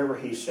 whatsoever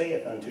he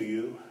saith unto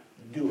you,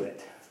 do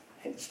it.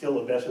 It's still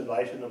the best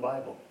advice in the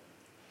Bible.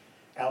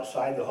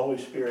 Outside the Holy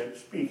Spirit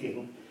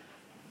speaking,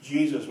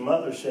 Jesus'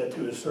 mother said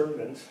to his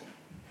servants,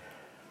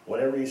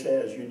 whatever he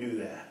says, you do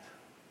that.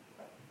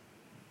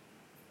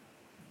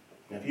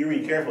 And if you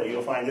read carefully,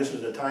 you'll find this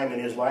is the time in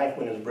his life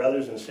when his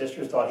brothers and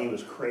sisters thought he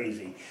was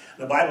crazy.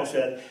 The Bible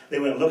said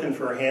they went looking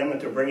for him and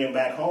to bring him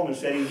back home and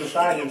said he's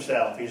beside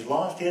himself. He's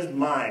lost his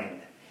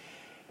mind.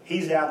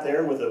 He's out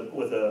there with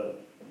a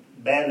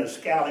band of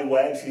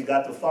scallywags. He's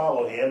got to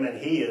follow him, and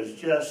he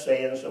is just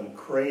saying some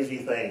crazy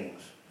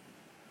things.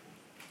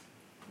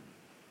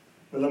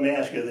 But let me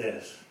ask you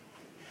this.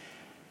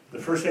 The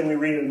first thing we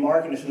read in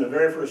Mark, and it's in the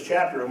very first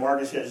chapter of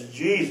Mark, it says,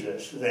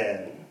 Jesus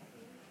then,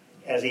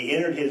 as he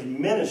entered his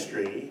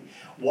ministry,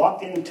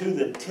 walked into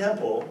the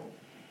temple,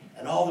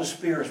 and all the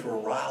spirits were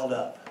riled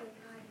up.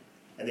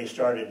 And they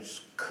started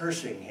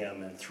cursing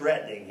him and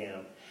threatening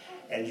him.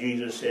 And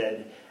Jesus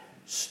said,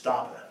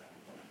 stop it.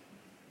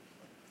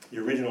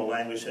 The original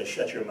language says,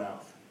 shut your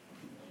mouth.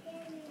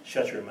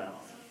 Shut your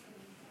mouth.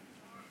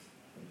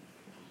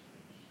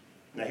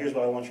 Now here's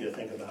what I want you to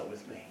think about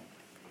with me.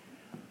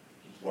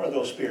 What are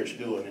those spirits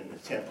doing in the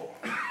temple?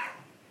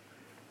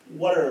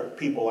 What are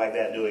people like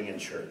that doing in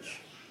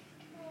church?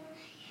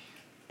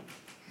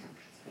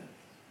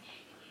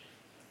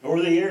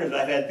 Over the years,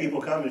 I've had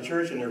people come to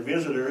church and they're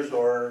visitors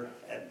or,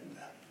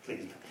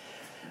 please,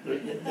 they've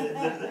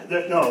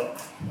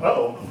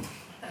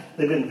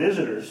been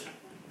visitors.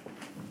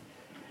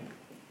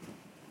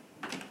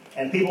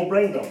 And people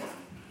bring them.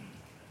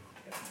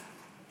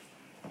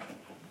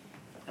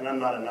 And I'm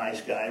not a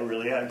nice guy,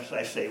 really.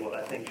 I say what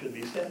I think should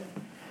be said.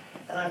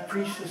 And I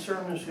preach the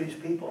sermons to these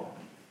people.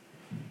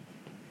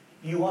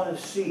 You ought to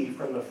see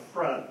from the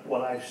front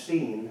what I've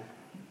seen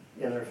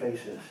in their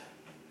faces.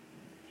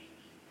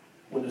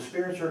 When the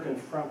spirits are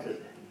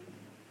confronted,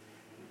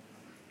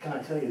 can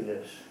I tell you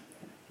this?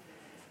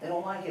 They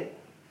don't like it.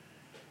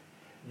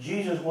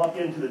 Jesus walked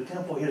into the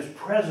temple, his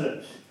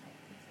presence.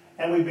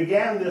 And we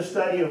began this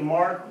study of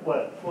Mark,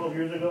 12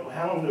 years ago?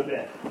 How long has it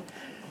been?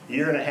 A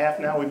year and a half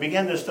now. We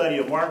began this study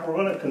of Mark. We're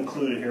going to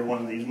conclude it here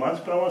one of these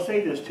months, but I want to say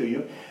this to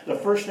you. The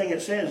first thing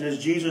it says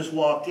is Jesus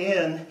walked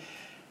in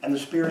and the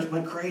spirits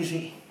went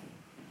crazy.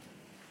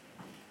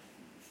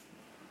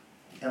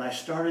 And I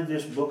started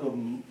this book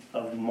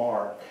of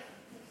Mark,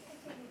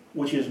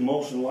 which is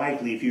most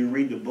likely, if you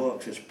read the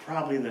books, it's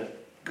probably the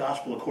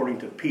gospel according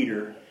to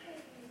Peter,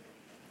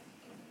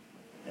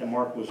 and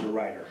Mark was the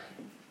writer.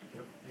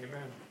 Yep.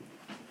 Amen.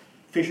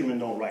 Fishermen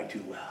don't write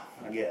too well,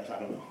 I guess. I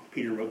don't know.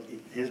 Peter wrote,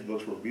 his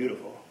books were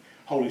beautiful.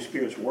 Holy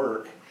Spirit's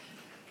work.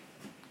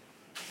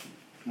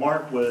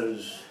 Mark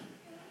was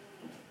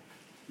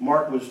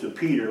to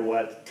Peter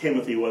what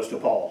Timothy was to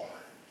Paul.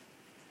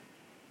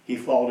 He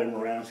followed him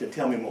around and said,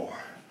 tell me more.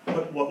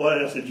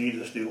 What else did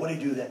Jesus do? What did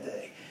he do that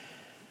day?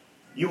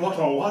 You walked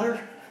on water?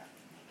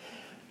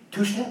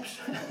 2 steps.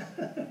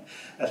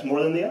 That's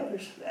more than the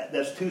others.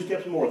 That's 2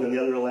 steps more than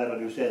the other 11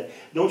 who said,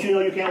 don't you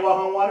know you can't walk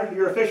on water?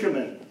 You're a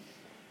fisherman.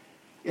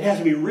 It has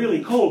to be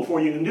really cold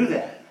before you can do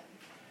that.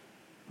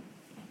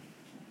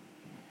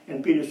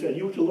 And Peter said,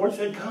 the Lord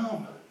said,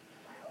 come.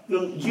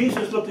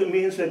 Jesus looked at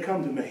me and said,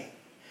 come to me.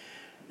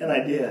 And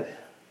I did.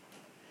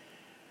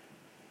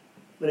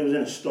 But it was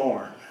in a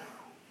storm.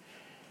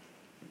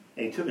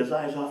 And he took his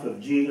eyes off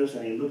of Jesus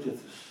and he looked at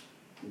the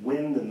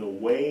wind and the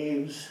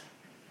waves.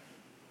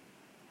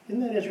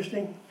 Isn't that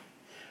interesting?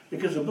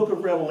 Because the book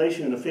of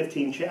Revelation in the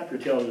 15th chapter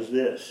tells us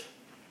this.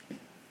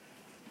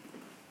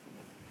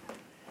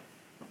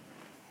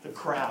 The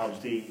crowds,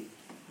 the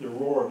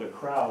roar of the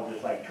crowds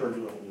is like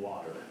turbulent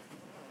water.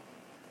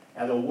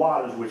 And the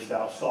waters which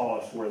thou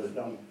sawest where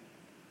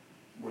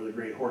the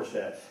great horse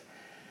sits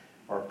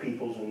are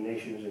peoples and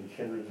nations and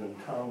kindreds and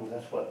tongues.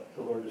 That's what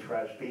the Lord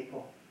describes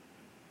people.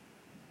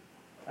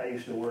 I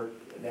used to work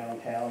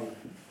downtown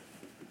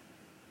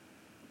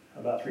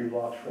about 3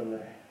 blocks from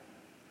the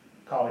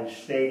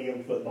college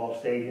stadium, football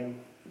stadium.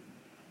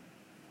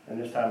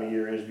 And this time of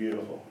year is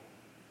beautiful.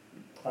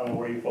 I don't know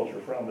where you folks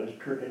are from, but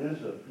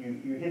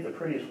you hit the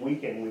prettiest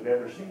weekend we've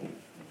ever seen.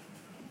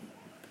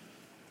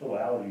 Little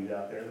allergies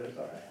out there, but it's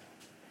all right.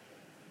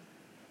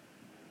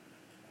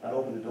 I'd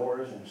open the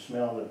doors and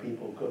smell the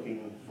people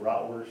cooking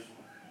bratwurst.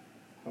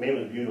 I mean, it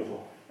was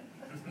beautiful.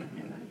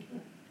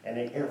 And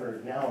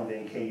every now and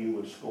then KU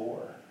would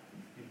score.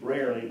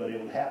 Rarely, but it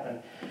would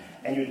happen.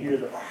 And you'd hear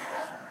the...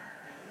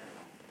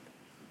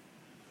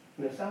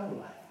 And it sounded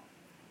like...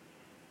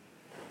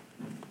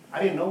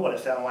 I didn't know what it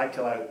sounded like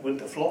till I went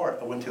to Florida.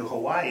 I went to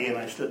Hawaii and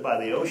I stood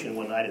by the ocean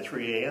one night at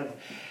 3 a.m.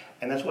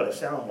 And that's what it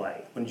sounded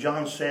like. When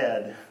John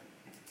said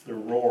the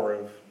roar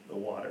of the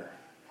water.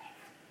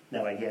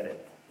 Now I get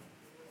it.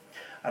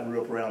 I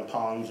grew up around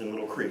ponds and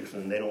little creeks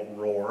and they don't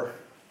roar.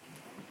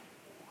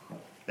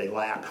 They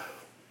lap.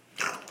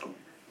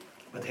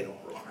 But they don't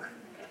roar.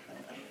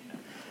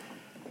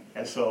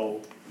 And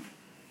so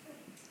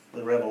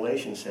the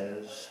Revelation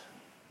says,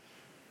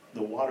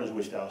 the waters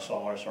which thou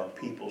sawest are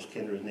peoples,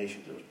 kindreds,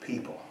 nations. It was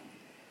people.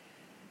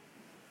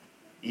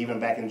 Even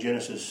back in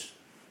Genesis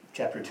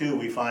chapter 2,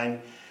 we find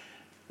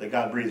that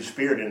God breathed a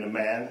spirit into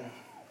man,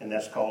 and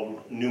that's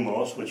called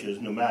pneumos, which is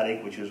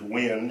pneumatic, which is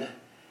wind.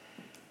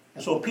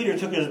 And so Peter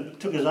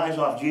took his eyes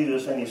off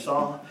Jesus, and he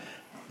saw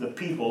the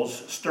peoples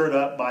stirred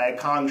up by a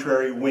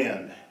contrary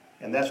wind.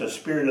 And that's a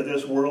spirit of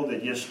this world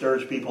that just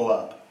stirs people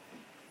up.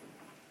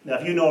 Now,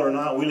 if you know it or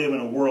not, we live in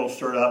a world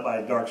stirred up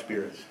by dark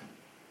spirits.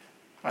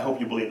 I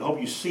hope you believe it. I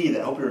hope you see that.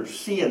 I hope you're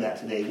seeing that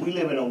today. We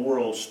live in a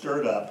world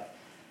stirred up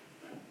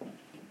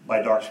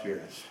by dark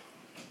spirits.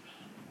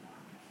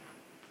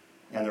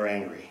 And they're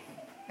angry.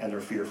 And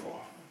they're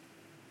fearful.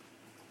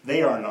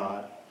 They are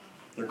not.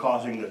 They're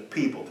causing the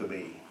people to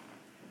be.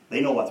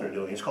 They know what they're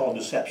doing. It's called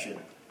deception.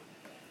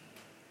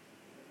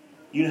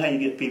 You know how you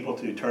get people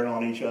to turn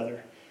on each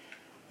other?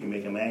 You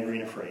make them angry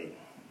and afraid.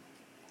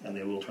 And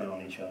they will turn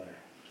on each other.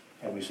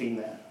 Have we seen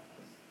that?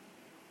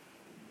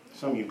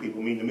 Some of you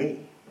people mean to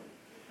me.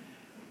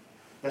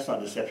 That's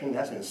not deception,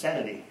 that's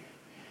insanity.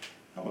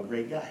 I'm a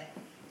great guy.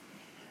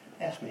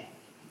 Ask me.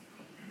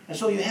 And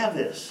so you have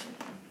this.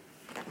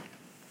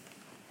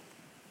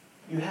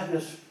 You have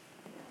this,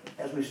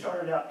 as we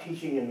started out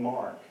teaching in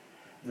Mark,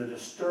 the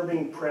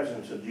disturbing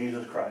presence of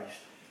Jesus Christ.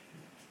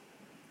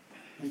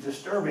 He's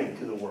disturbing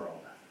to the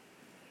world.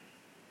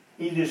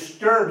 He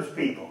disturbs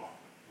people.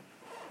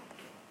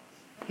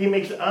 He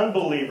makes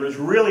unbelievers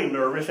really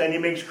nervous, and he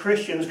makes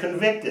Christians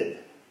convicted.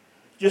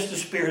 Just the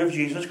Spirit of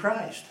Jesus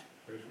Christ.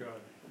 Praise God.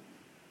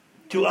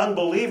 To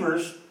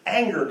unbelievers,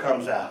 anger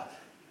comes out.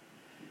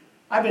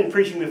 I've been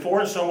preaching before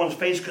and someone's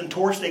face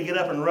contorts, they get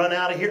up and run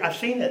out of here. I've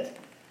seen it.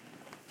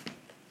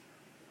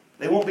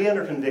 They won't be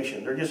under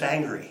conviction. They're just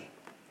angry.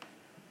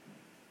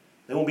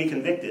 They won't be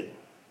convicted.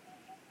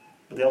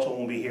 But they also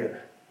won't be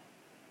here.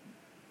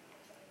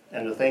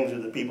 And the things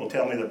that the people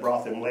tell me that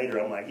brought them later,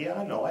 I'm like, yeah,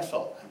 I know, I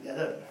saw that.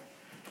 Yeah.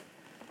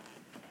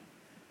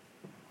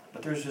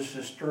 But there's this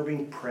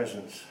disturbing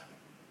presence.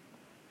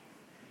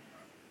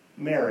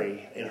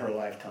 Mary, in her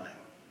lifetime,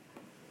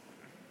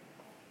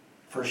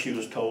 first she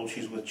was told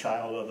she's with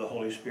child of the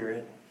Holy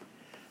Spirit.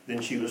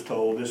 Then she was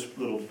told this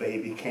little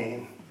baby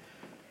came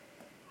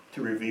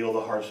to reveal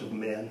the hearts of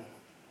men.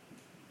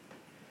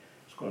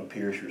 It's going to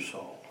pierce your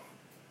soul.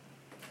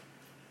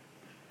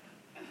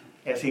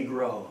 As he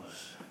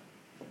grows,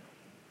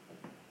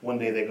 one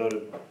day they go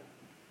to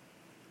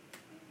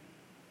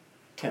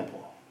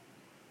temple.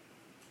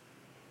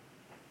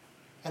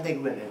 And they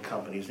went in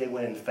companies. They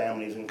went in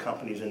families and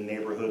companies and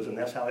neighborhoods, and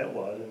that's how it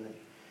was. And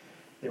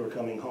they were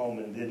coming home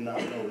and did not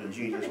know that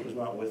Jesus was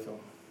not with them.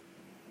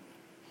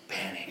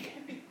 Panic.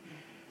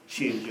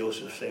 She and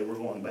Joseph say, we're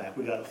going back.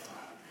 We got to...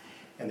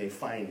 And they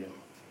find him.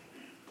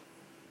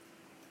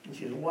 And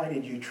she says, why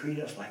did you treat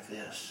us like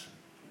this?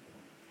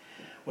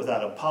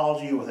 Without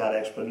apology, without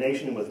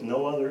explanation, with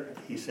no other,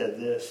 he said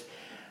this,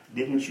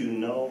 didn't you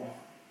know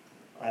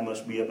I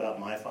must be about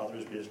my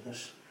Father's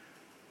business?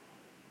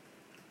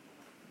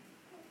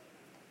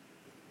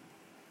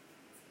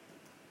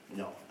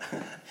 No.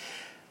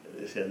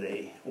 They said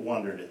they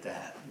wondered at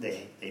that.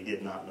 They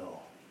did not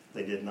know.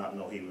 They did not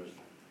know he was.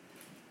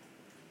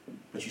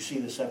 But you see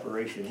the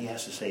separation. He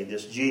has to say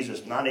this.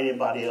 Jesus, not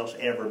anybody else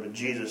ever, but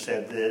Jesus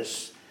said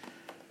this.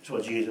 It's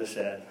what Jesus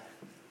said.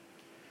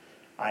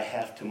 I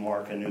have to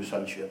mark a new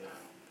sonship.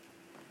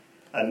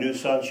 A new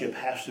sonship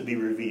has to be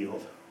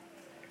revealed.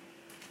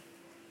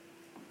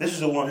 This is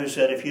the one who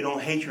said, if you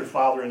don't hate your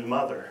father and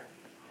mother,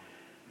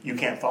 you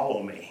can't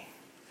follow me.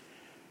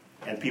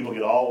 And people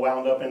get all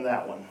wound up in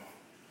that one.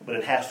 But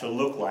it has to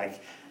look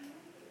like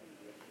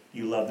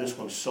you love this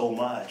one so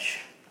much.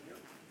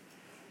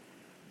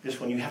 This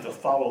one, you have to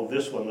follow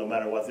this one no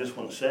matter what this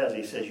one says.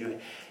 He says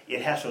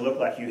it has to look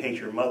like you hate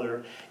your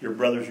mother, your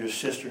brothers, your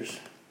sisters.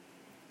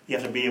 You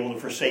have to be able to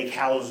forsake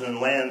houses and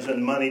lands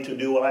and money to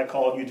do what I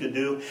called you to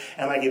do.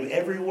 And I give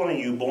every one of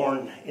you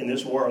born in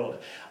this world,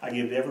 I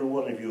give every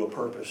one of you a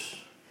purpose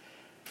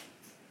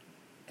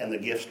and the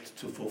gift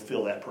to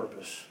fulfill that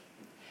purpose.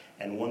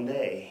 And one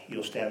day,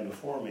 you'll stand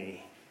before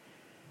me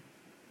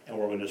And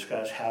we're going to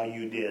discuss how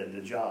you did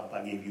the job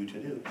I gave you to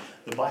do.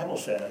 The Bible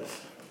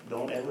says,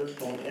 don't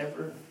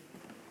ever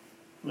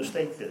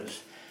mistake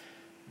this.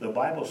 The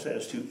Bible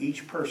says to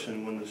each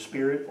person when the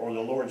Spirit or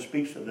the Lord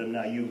speaks to them,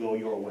 now you go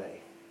your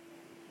way.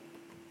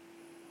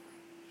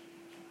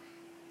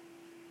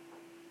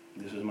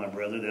 This is my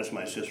brother, that's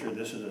my sister,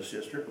 this is a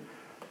sister.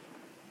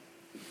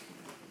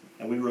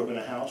 And we grew up in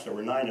a house, there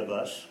were 9 of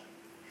us.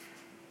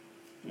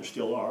 There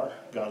still are.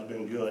 God's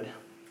been good.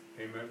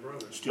 Amen,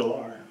 brother. Still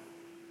are.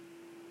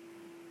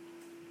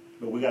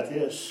 But we got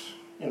this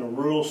in a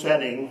rural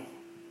setting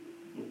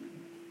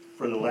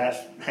for the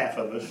last half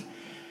of us.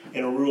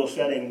 In a rural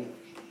setting,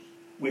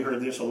 we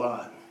heard this a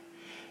lot.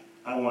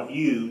 I want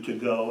you to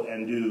go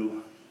and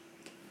do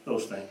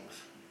those things.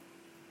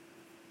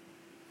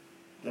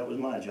 That was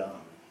my job.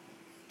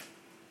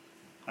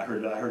 I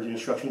heard the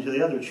instruction to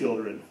the other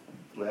children.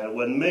 Glad it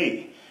wasn't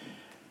me.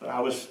 But I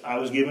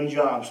was given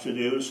jobs to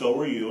do, and so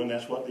were you, and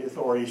that's what the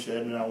authority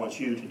said, and I want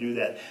you to do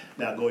that.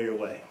 Now go your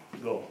way.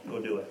 Go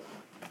do it.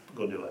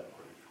 Go do it.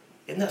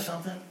 Isn't that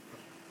something?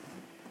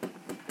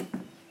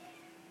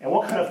 And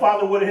what kind of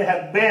father would it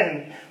have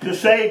been to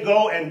say,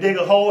 go and dig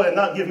a hole and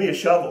not give me a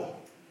shovel?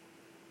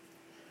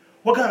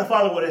 What kind of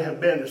father would it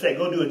have been to say,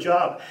 go do a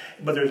job,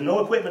 but there's no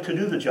equipment to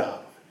do the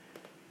job?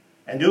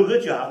 And do a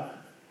good job.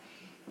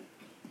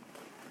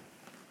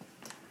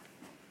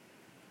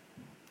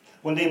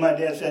 One day my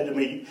dad said to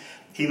me,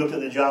 he looked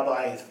at the job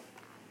I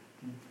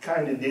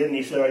kind of did, and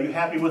he said, are you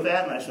happy with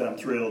that? And I said, I'm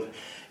thrilled.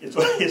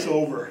 It's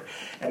over.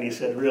 And he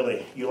said,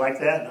 really? You like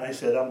that? And I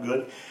said, I'm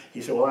good.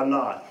 He said, well, I'm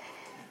not.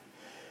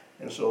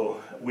 And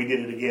so we did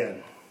it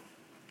again.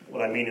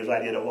 What I mean is I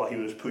did it while he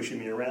was pushing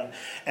me around.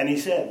 And he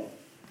said,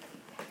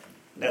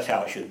 that's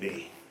how it should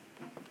be.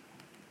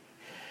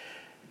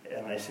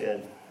 And I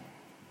said,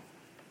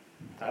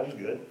 I was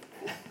good.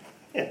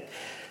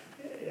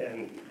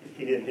 And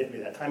he didn't hit me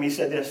that time. He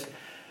said this.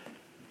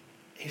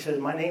 He said,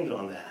 my name's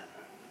on that.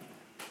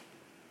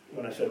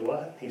 When I said,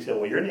 what? He said,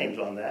 well, your name's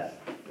on that.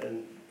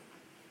 And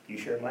you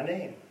share my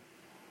name.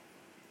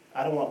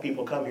 I don't want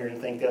people to come here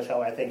and think that's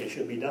how I think it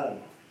should be done.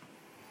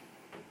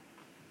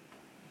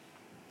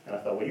 And I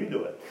thought, well, you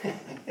do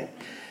it.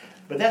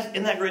 But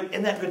isn't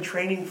that good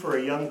training for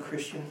a young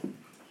Christian?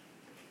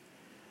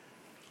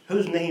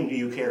 Whose name do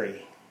you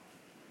carry?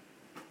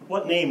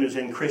 What name is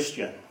in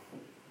Christian?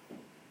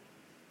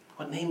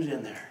 What name's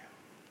in there?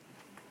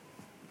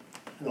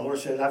 And the Lord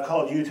says, I've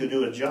called you to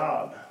do a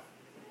job.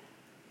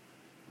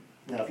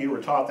 Now, if you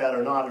were taught that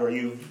or not, or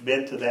you've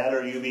been to that,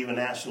 or you've even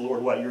asked the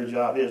Lord what your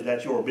job is,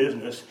 that's your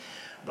business.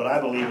 But I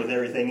believe with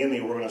everything in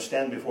me, we're going to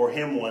stand before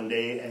Him one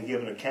day and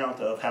give an account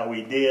of how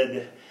we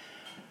did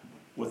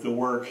with the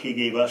work He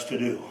gave us to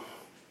do.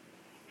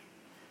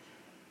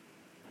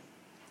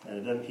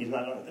 And it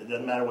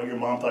doesn't matter what your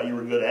mom thought you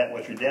were good at,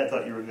 what your dad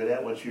thought you were good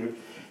at,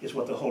 it's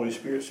what the Holy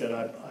Spirit said,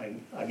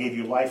 I gave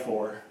you life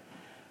for.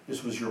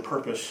 This was your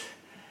purpose,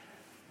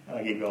 and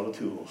I gave you all the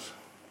tools.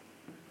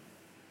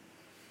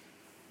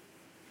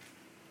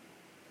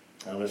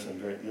 Now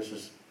listen, this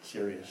is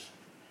serious.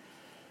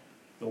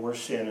 The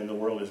worst sin in the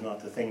world is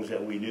not the things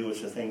that we do,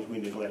 it's the things we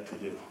neglect to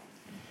do.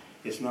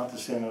 It's not the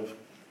sin of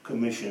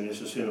commission,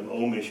 it's the sin of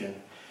omission.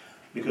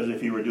 Because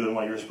if you were doing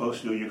what you were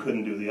supposed to do, you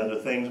couldn't do the other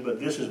things, but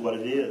this is what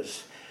it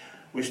is.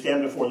 We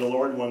stand before the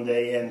Lord one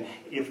day, and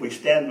if we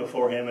stand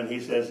before Him and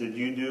He says, did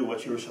you do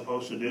what you were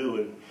supposed to do?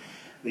 And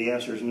the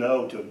answer is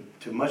no,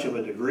 to much of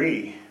a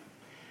degree.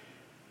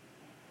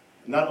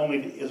 Not only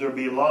is there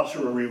be loss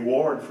or a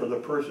reward for the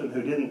person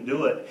who didn't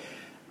do it,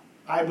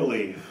 I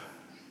believe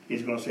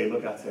He's going to say,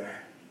 look out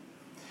there.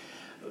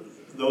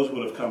 Those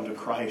would have come to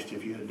Christ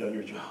if you had done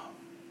your job.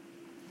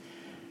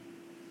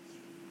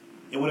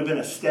 It would have been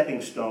a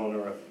stepping stone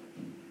or a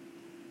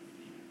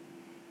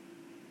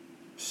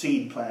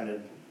seed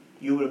planted.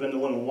 You would have been the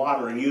one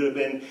watering. You would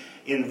have been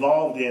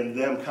involved in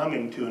them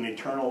coming to an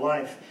eternal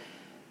life,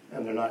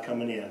 and they're not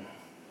coming in.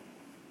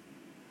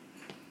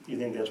 You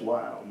think that's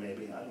wild,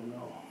 maybe. I don't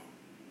know.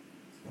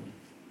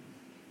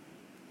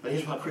 But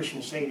here's what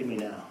Christians say to me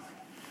now.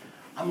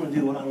 I'm going to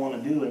do what I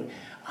want to do, and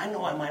I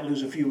know I might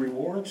lose a few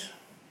rewards.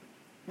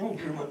 I don't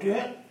care about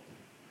that.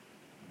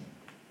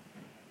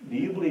 Do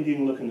you believe you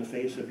can look in the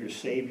face of your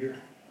Savior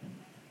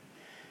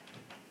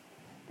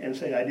and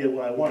say, I did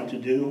what I wanted to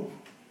do,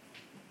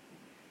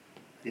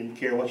 didn't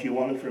care what you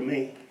wanted from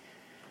me,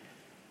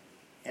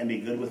 and be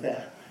good with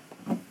that?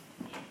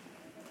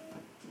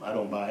 I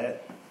don't buy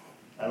it.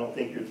 I don't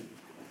think you're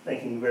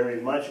thinking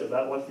very much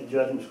about what the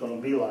judgment's going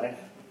to be like.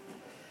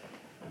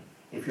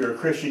 If you're a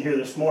Christian here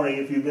this morning,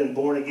 if you've been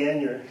born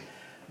again, you've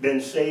been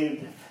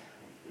saved,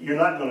 you're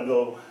not going to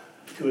go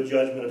to a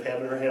judgment of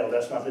heaven or hell.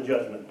 That's not the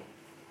judgment.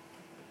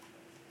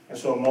 And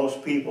so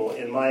most people,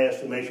 in my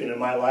estimation, in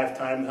my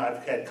lifetime,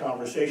 I've had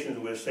conversations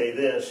with say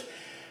this,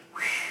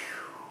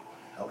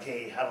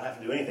 okay, I don't have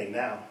to do anything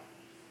now.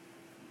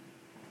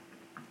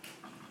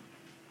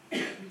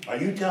 Are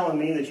you telling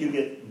me that you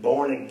get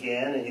born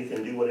again and you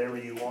can do whatever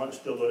you want and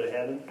still go to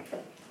heaven?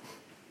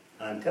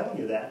 I'm telling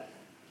you that.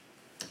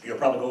 You'll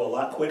probably go a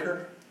lot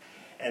quicker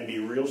and be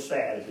real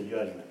sad at the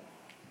judgment.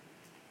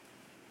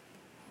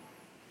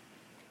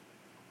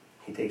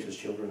 He takes his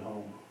children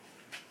home.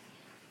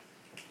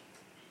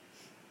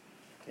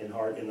 In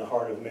the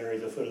heart of Mary,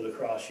 at the foot of the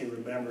cross, she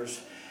remembers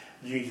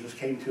Jesus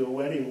came to a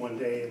wedding one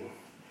day and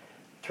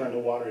turned the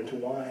water into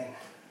wine.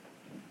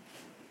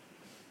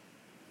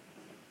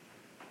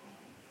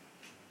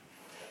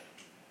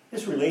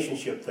 This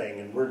relationship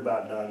thing, and we're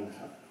about done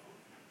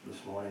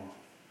this morning.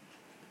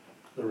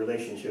 The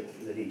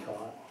relationship that he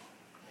taught.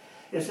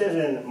 It says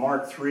in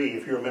Mark 3,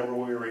 if you remember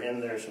we were in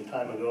there some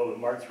time ago, but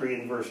Mark 3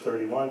 and verse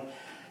 31,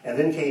 and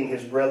then came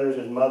his brothers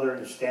and mother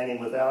and standing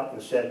without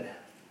and said,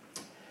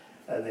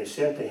 and they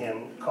sent to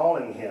him,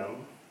 calling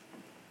him,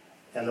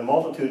 and the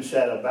multitude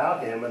sat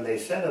about him, and they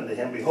said unto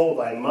him, Behold,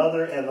 thy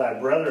mother and thy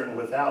brethren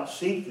without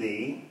seek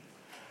thee.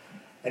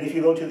 And if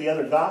you go to the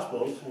other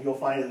Gospels, you'll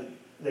find that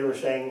they were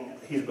saying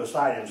he's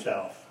beside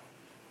himself.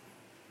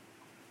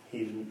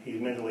 He's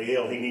mentally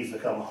ill. He needs to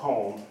come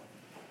home.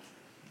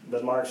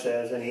 But Mark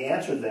says, and he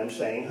answered them,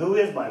 saying, Who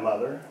is my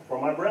mother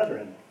or my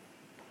brethren?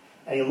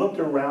 And he looked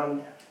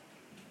around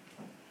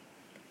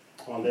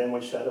on them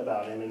which sat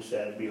about him and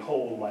said,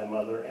 Behold, my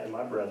mother and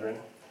my brethren.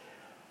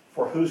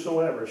 For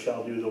whosoever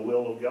shall do the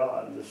will of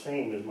God, the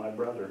same is my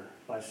brother,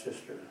 my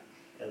sister,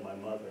 and my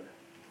mother.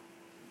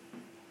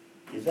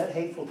 Is that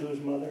hateful to his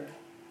mother?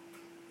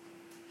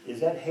 Is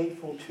that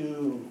hateful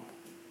to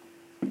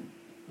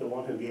the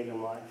one who gave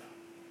him life?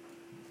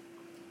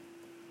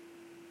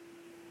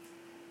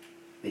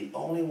 The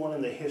only one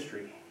in the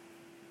history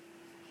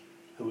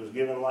who was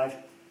given life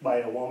by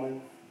a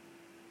woman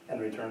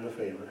and returned the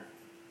favor.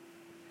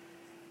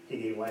 He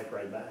gave life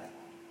right back.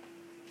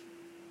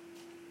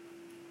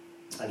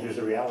 And here's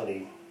the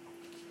reality.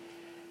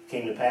 It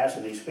came to pass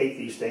that he spake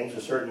these things.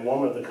 A certain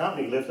woman of the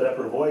company lifted up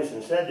her voice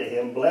and said to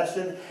him,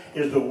 Blessed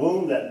is the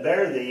womb that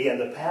bare thee, and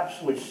the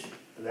paps which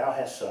thou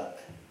hast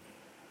sucked.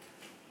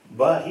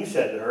 But he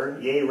said to her,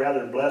 Yea,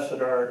 rather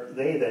blessed are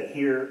they that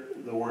hear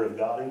the word of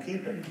God and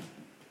keep it.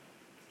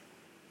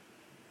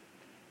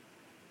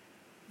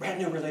 Brand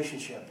new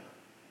relationship.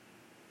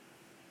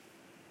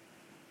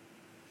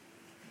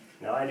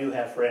 Now, I do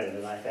have friends,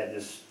 and I've had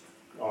this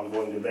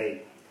ongoing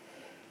debate,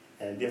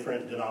 and a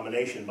different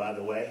denomination, by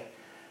the way,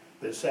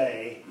 that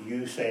say,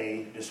 you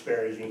say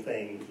disparaging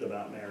things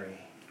about Mary.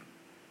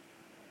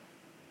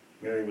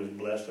 Mary was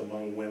blessed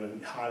among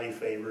women, highly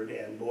favored,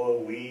 and boy,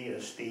 we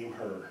esteem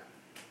her.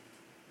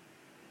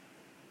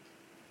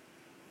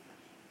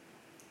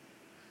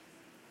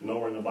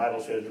 Nowhere in the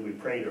Bible says that we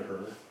pray to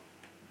her.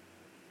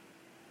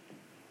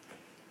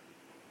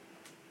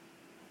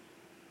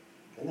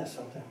 Isn't that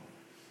something?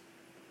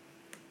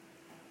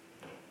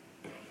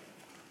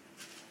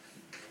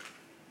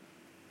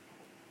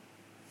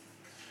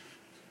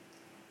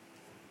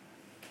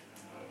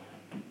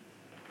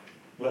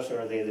 Blessed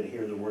are they that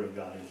hear the word of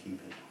God and keep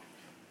it.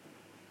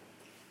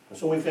 And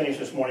so we finish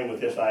this morning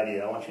with this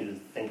idea. I want you to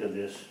think of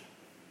this.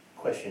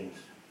 Questions.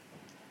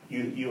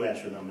 You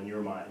answer them in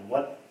your mind.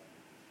 What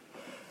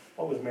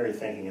was Mary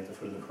thinking at the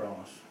foot of the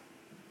cross?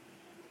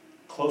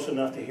 Close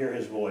enough to hear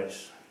his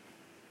voice,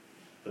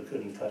 but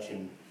couldn't touch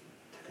him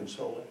to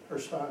console him. Her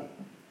son.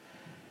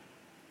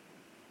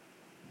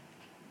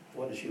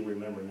 What does she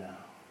remember now?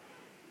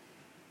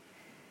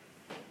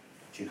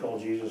 She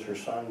called Jesus her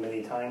son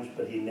many times,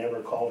 but he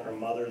never called her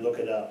mother. Look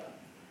it up.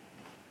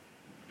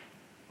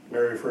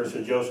 Mary refers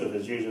to Joseph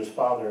as Jesus'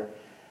 father,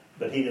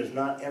 but he does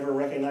not ever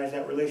recognize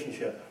that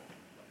relationship.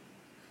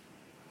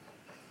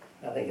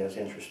 I think that's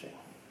interesting.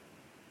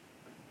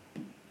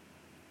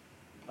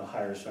 A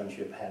higher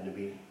sonship had to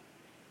be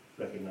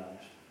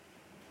recognized.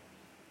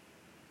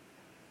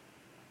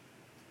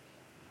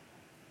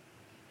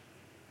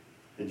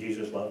 Did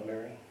Jesus love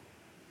Mary?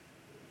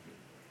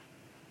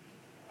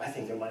 I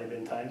think there might have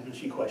been times when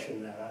she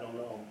questioned that. I don't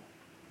know.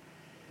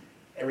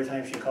 Every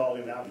time she called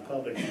him out in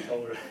public, she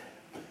told her,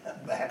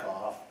 back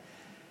off.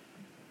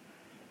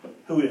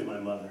 Who is my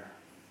mother?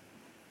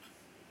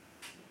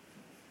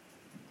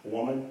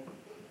 Woman?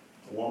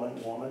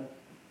 Woman?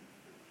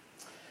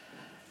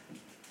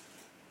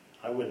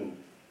 I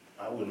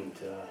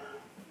wouldn't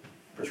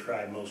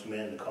prescribe most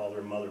men to call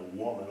their mother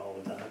woman all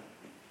the time.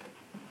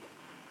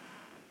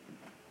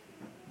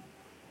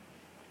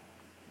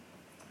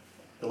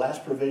 The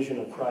last provision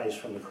of Christ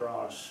from the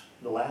cross,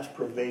 the last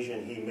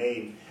provision he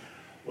made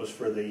was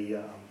for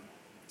the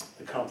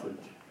comfort,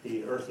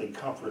 the earthly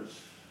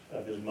comforts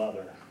of his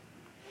mother.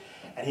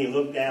 And he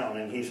looked down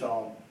and he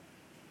saw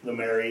the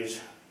Marys,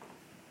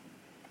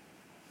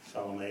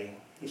 Salome.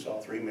 He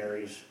saw 3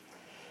 Marys.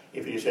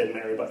 If he said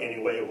Mary, but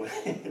anyway,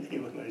 he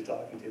wasn't what he's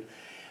talking to.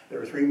 There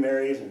were 3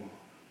 Marys, and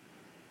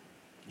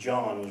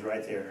John was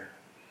right there.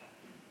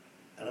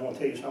 And I want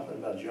to tell you something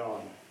about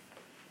John.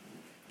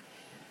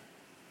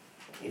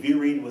 If you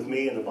read with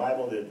me in the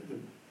Bible that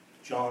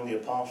John the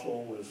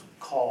Apostle was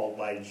called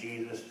by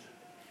Jesus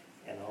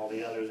and all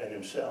the others and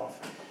himself,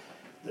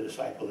 the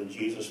disciple that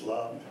Jesus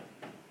loved,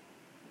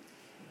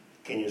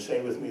 can you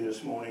say with me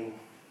this morning,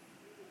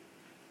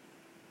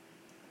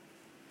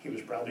 he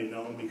was probably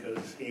known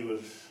because he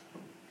was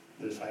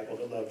the disciple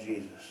that loved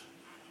Jesus.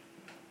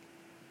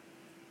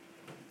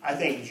 I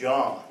think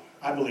John,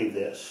 I believe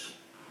this,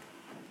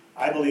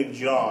 I believe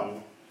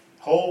John,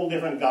 whole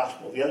different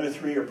gospel. The other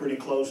three are pretty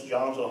close.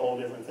 John's a whole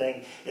different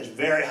thing. It's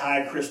very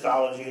high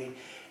Christology.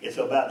 It's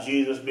about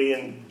Jesus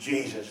being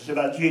Jesus. It's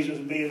about Jesus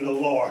being the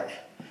Lord.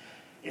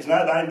 It's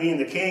not about him being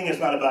the king. It's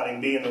not about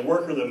him being the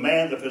worker, the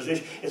man, the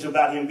physician. It's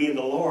about him being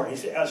the Lord.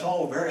 It's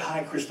all very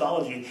high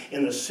Christology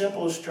in the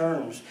simplest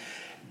terms.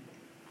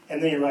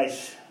 And then he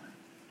writes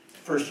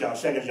 1 John,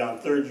 2 John,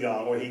 3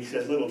 John, where he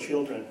says, little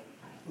children,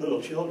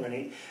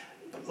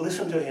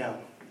 listen to him.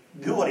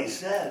 Do what he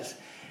says.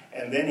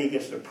 And then he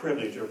gets the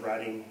privilege of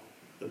writing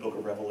the book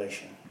of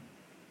Revelation.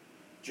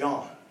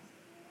 John.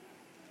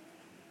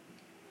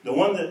 The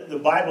one that the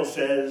Bible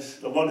says,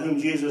 the one whom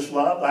Jesus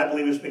loved, I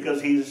believe it's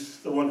because he's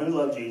the one who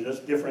loved Jesus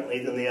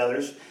differently than the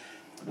others,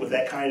 with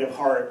that kind of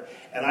heart.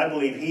 And I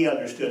believe he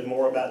understood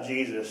more about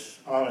Jesus,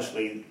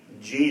 honestly,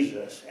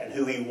 Jesus and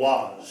who he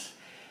was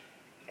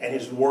and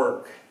his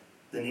work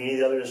than any of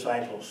the other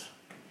disciples.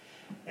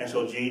 And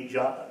so Jesus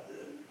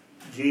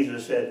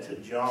said to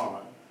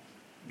John,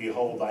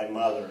 behold thy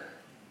mother.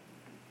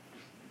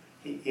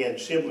 He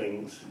had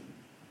siblings.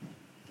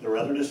 There were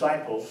other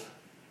disciples.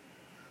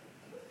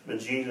 But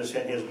Jesus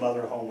sent his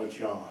mother home with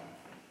John.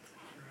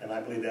 And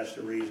I believe that's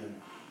the reason.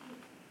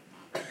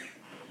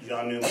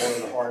 John knew more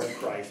of the heart of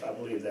Christ. I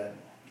believe that.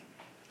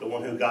 The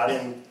one who got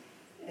in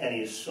and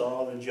he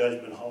saw the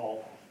judgment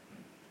hall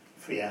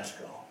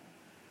fiasco.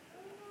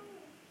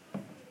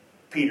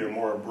 Peter,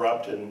 more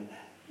abrupt and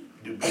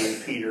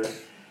being Peter,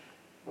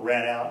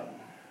 ran out,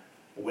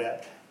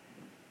 wept.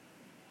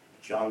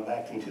 John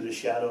backed into the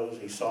shadows.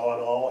 He saw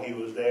it all. He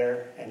was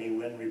there. And he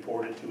went and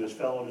reported to his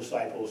fellow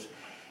disciples.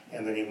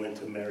 And then he went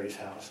to Mary's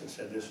house and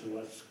said, let's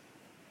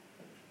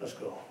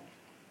go.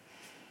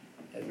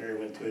 And Mary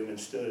went to him and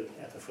stood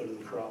at the foot of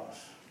the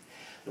cross.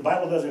 The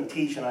Bible doesn't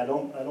teach, and I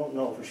don't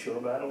know for sure,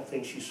 but I don't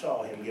think she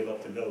saw him give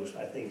up the ghost.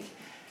 I think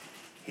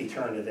he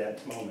turned at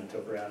that moment,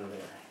 took her out of there.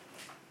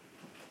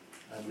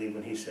 I believe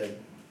when he said,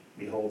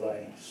 behold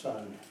thy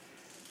son,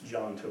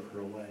 John took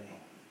her away.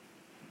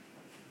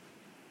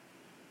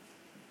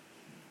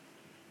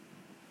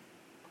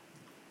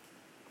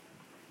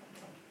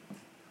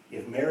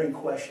 If Mary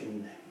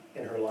questioned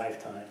in her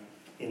lifetime,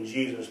 in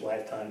Jesus'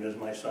 lifetime, does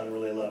my son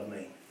really love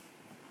me?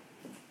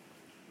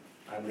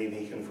 I believe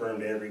he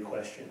confirmed every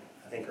question.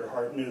 I think her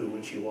heart knew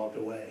when she walked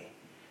away,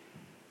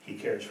 he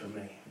cares for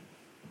me.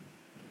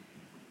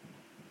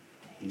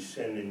 He's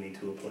sending me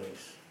to a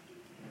place,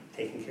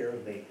 taking care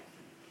of me.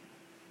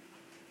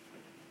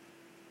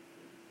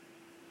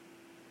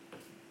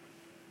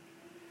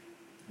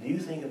 Do you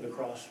think of the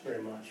cross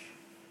very much?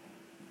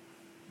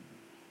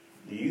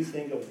 Do you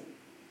think of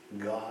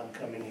God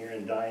coming here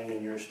and dying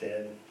in your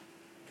stead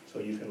so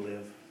you can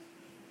live?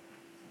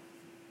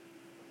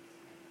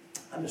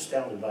 I'm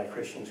astounded by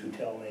Christians who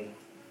tell me,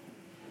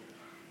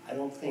 I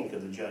don't think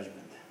of the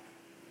judgment.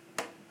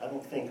 I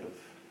don't think of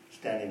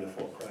standing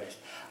before Christ.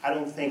 I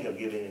don't think of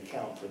giving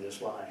account for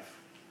this life.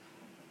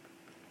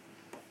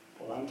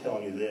 Well, I'm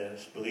telling you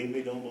this. Believe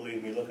me, don't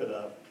believe me, look it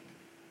up.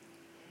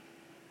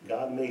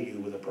 God made you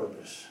with a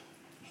purpose.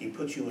 He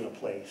put you in a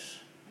place,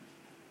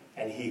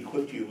 and he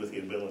equipped you with the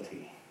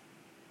ability.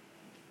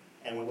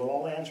 And we will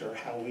all answer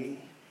how we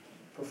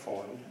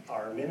performed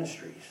our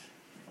ministries.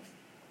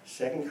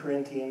 2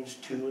 Corinthians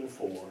 2 and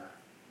 4.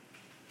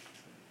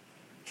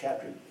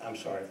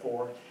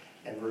 4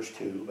 and verse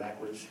 2,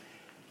 backwards.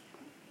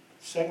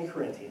 2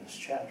 Corinthians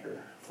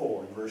chapter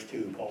 4 and verse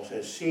 2, Paul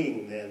says,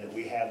 seeing then that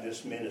we have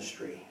this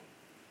ministry,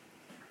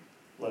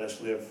 let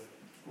us live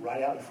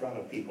right out in front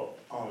of people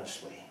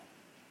honestly.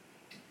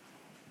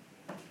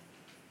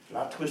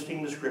 Not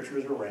twisting the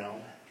scriptures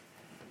around.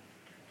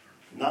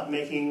 Not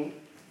making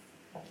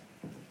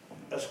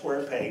a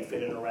square peg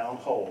fit in a round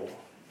hole,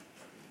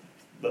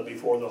 but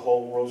before the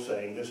whole world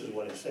saying, this is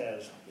what it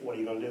says, what are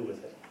you going to do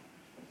with it?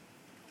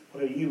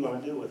 What are you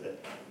going to do with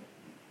it?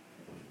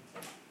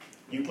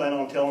 You plan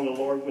on telling the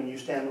Lord when you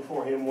stand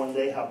before him one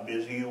day how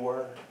busy you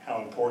were,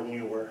 how important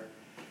you were,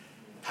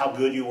 how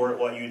good you were at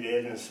what you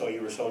did, and so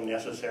you were so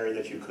necessary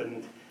that you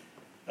couldn't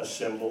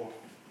assemble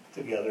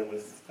together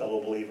with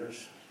fellow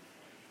believers?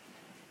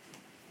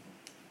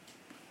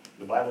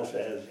 The Bible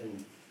says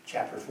in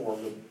chapter 4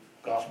 of the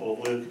Gospel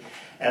of Luke,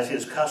 as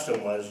his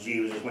custom was,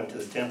 Jesus went to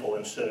the temple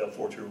and stood up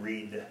to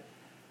read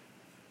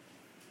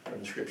from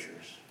the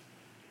scriptures.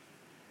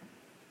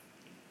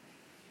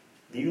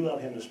 Do you love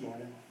him this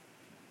morning?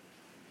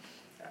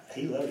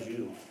 He loves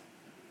you.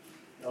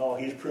 Oh,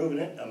 he's proven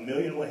it a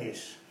million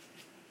ways.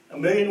 A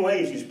million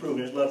ways he's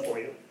proven his love for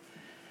you.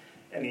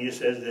 And he just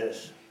says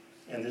this,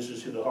 and this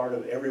is to the heart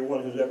of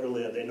everyone who's ever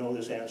lived. They know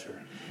this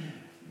answer.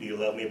 Do you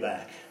love me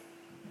back?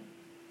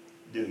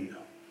 Do you?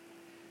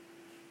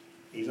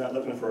 He's not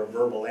looking for a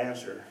verbal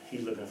answer.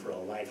 He's looking for a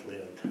life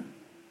lived.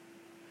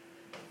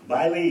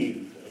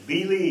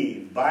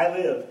 Believe,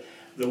 live.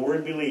 The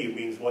word believe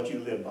means what you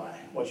live by.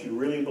 What you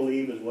really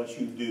believe is what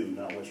you do,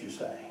 not what you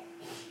say.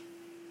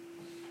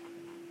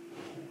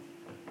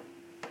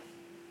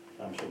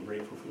 I'm so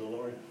grateful for the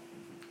Lord.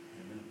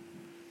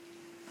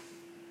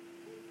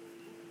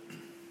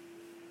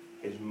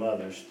 His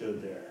mother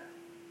stood there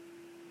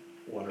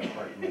what our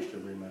heart must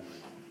have remembered.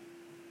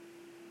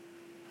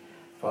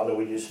 Father,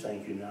 we just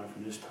thank you now for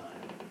this time.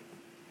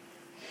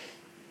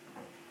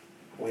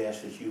 We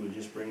ask that you would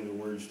just bring the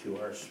words to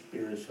our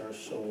spirits, our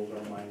souls,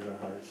 our minds, our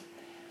hearts,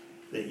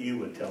 that you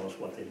would tell us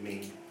what they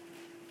mean.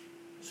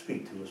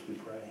 Speak to us, we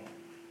pray.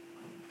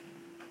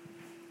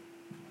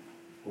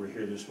 We're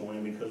here this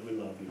morning because we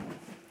love you.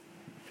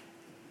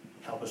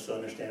 Help us to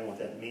understand what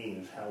that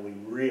means, how we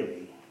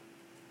really,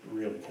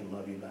 really can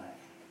love you back.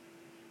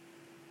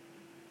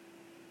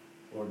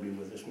 Lord, be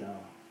with us now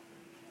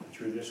and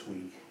through this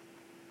week.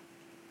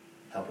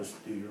 Help us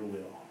to do your will.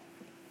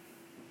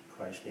 In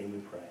Christ's name we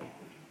pray.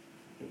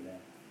 Amen.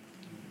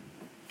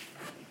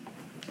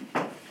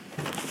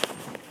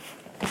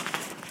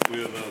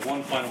 We have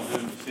one final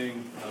hymn to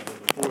sing, but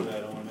before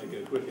that I want to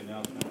make a quick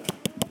announcement.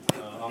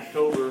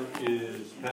 October is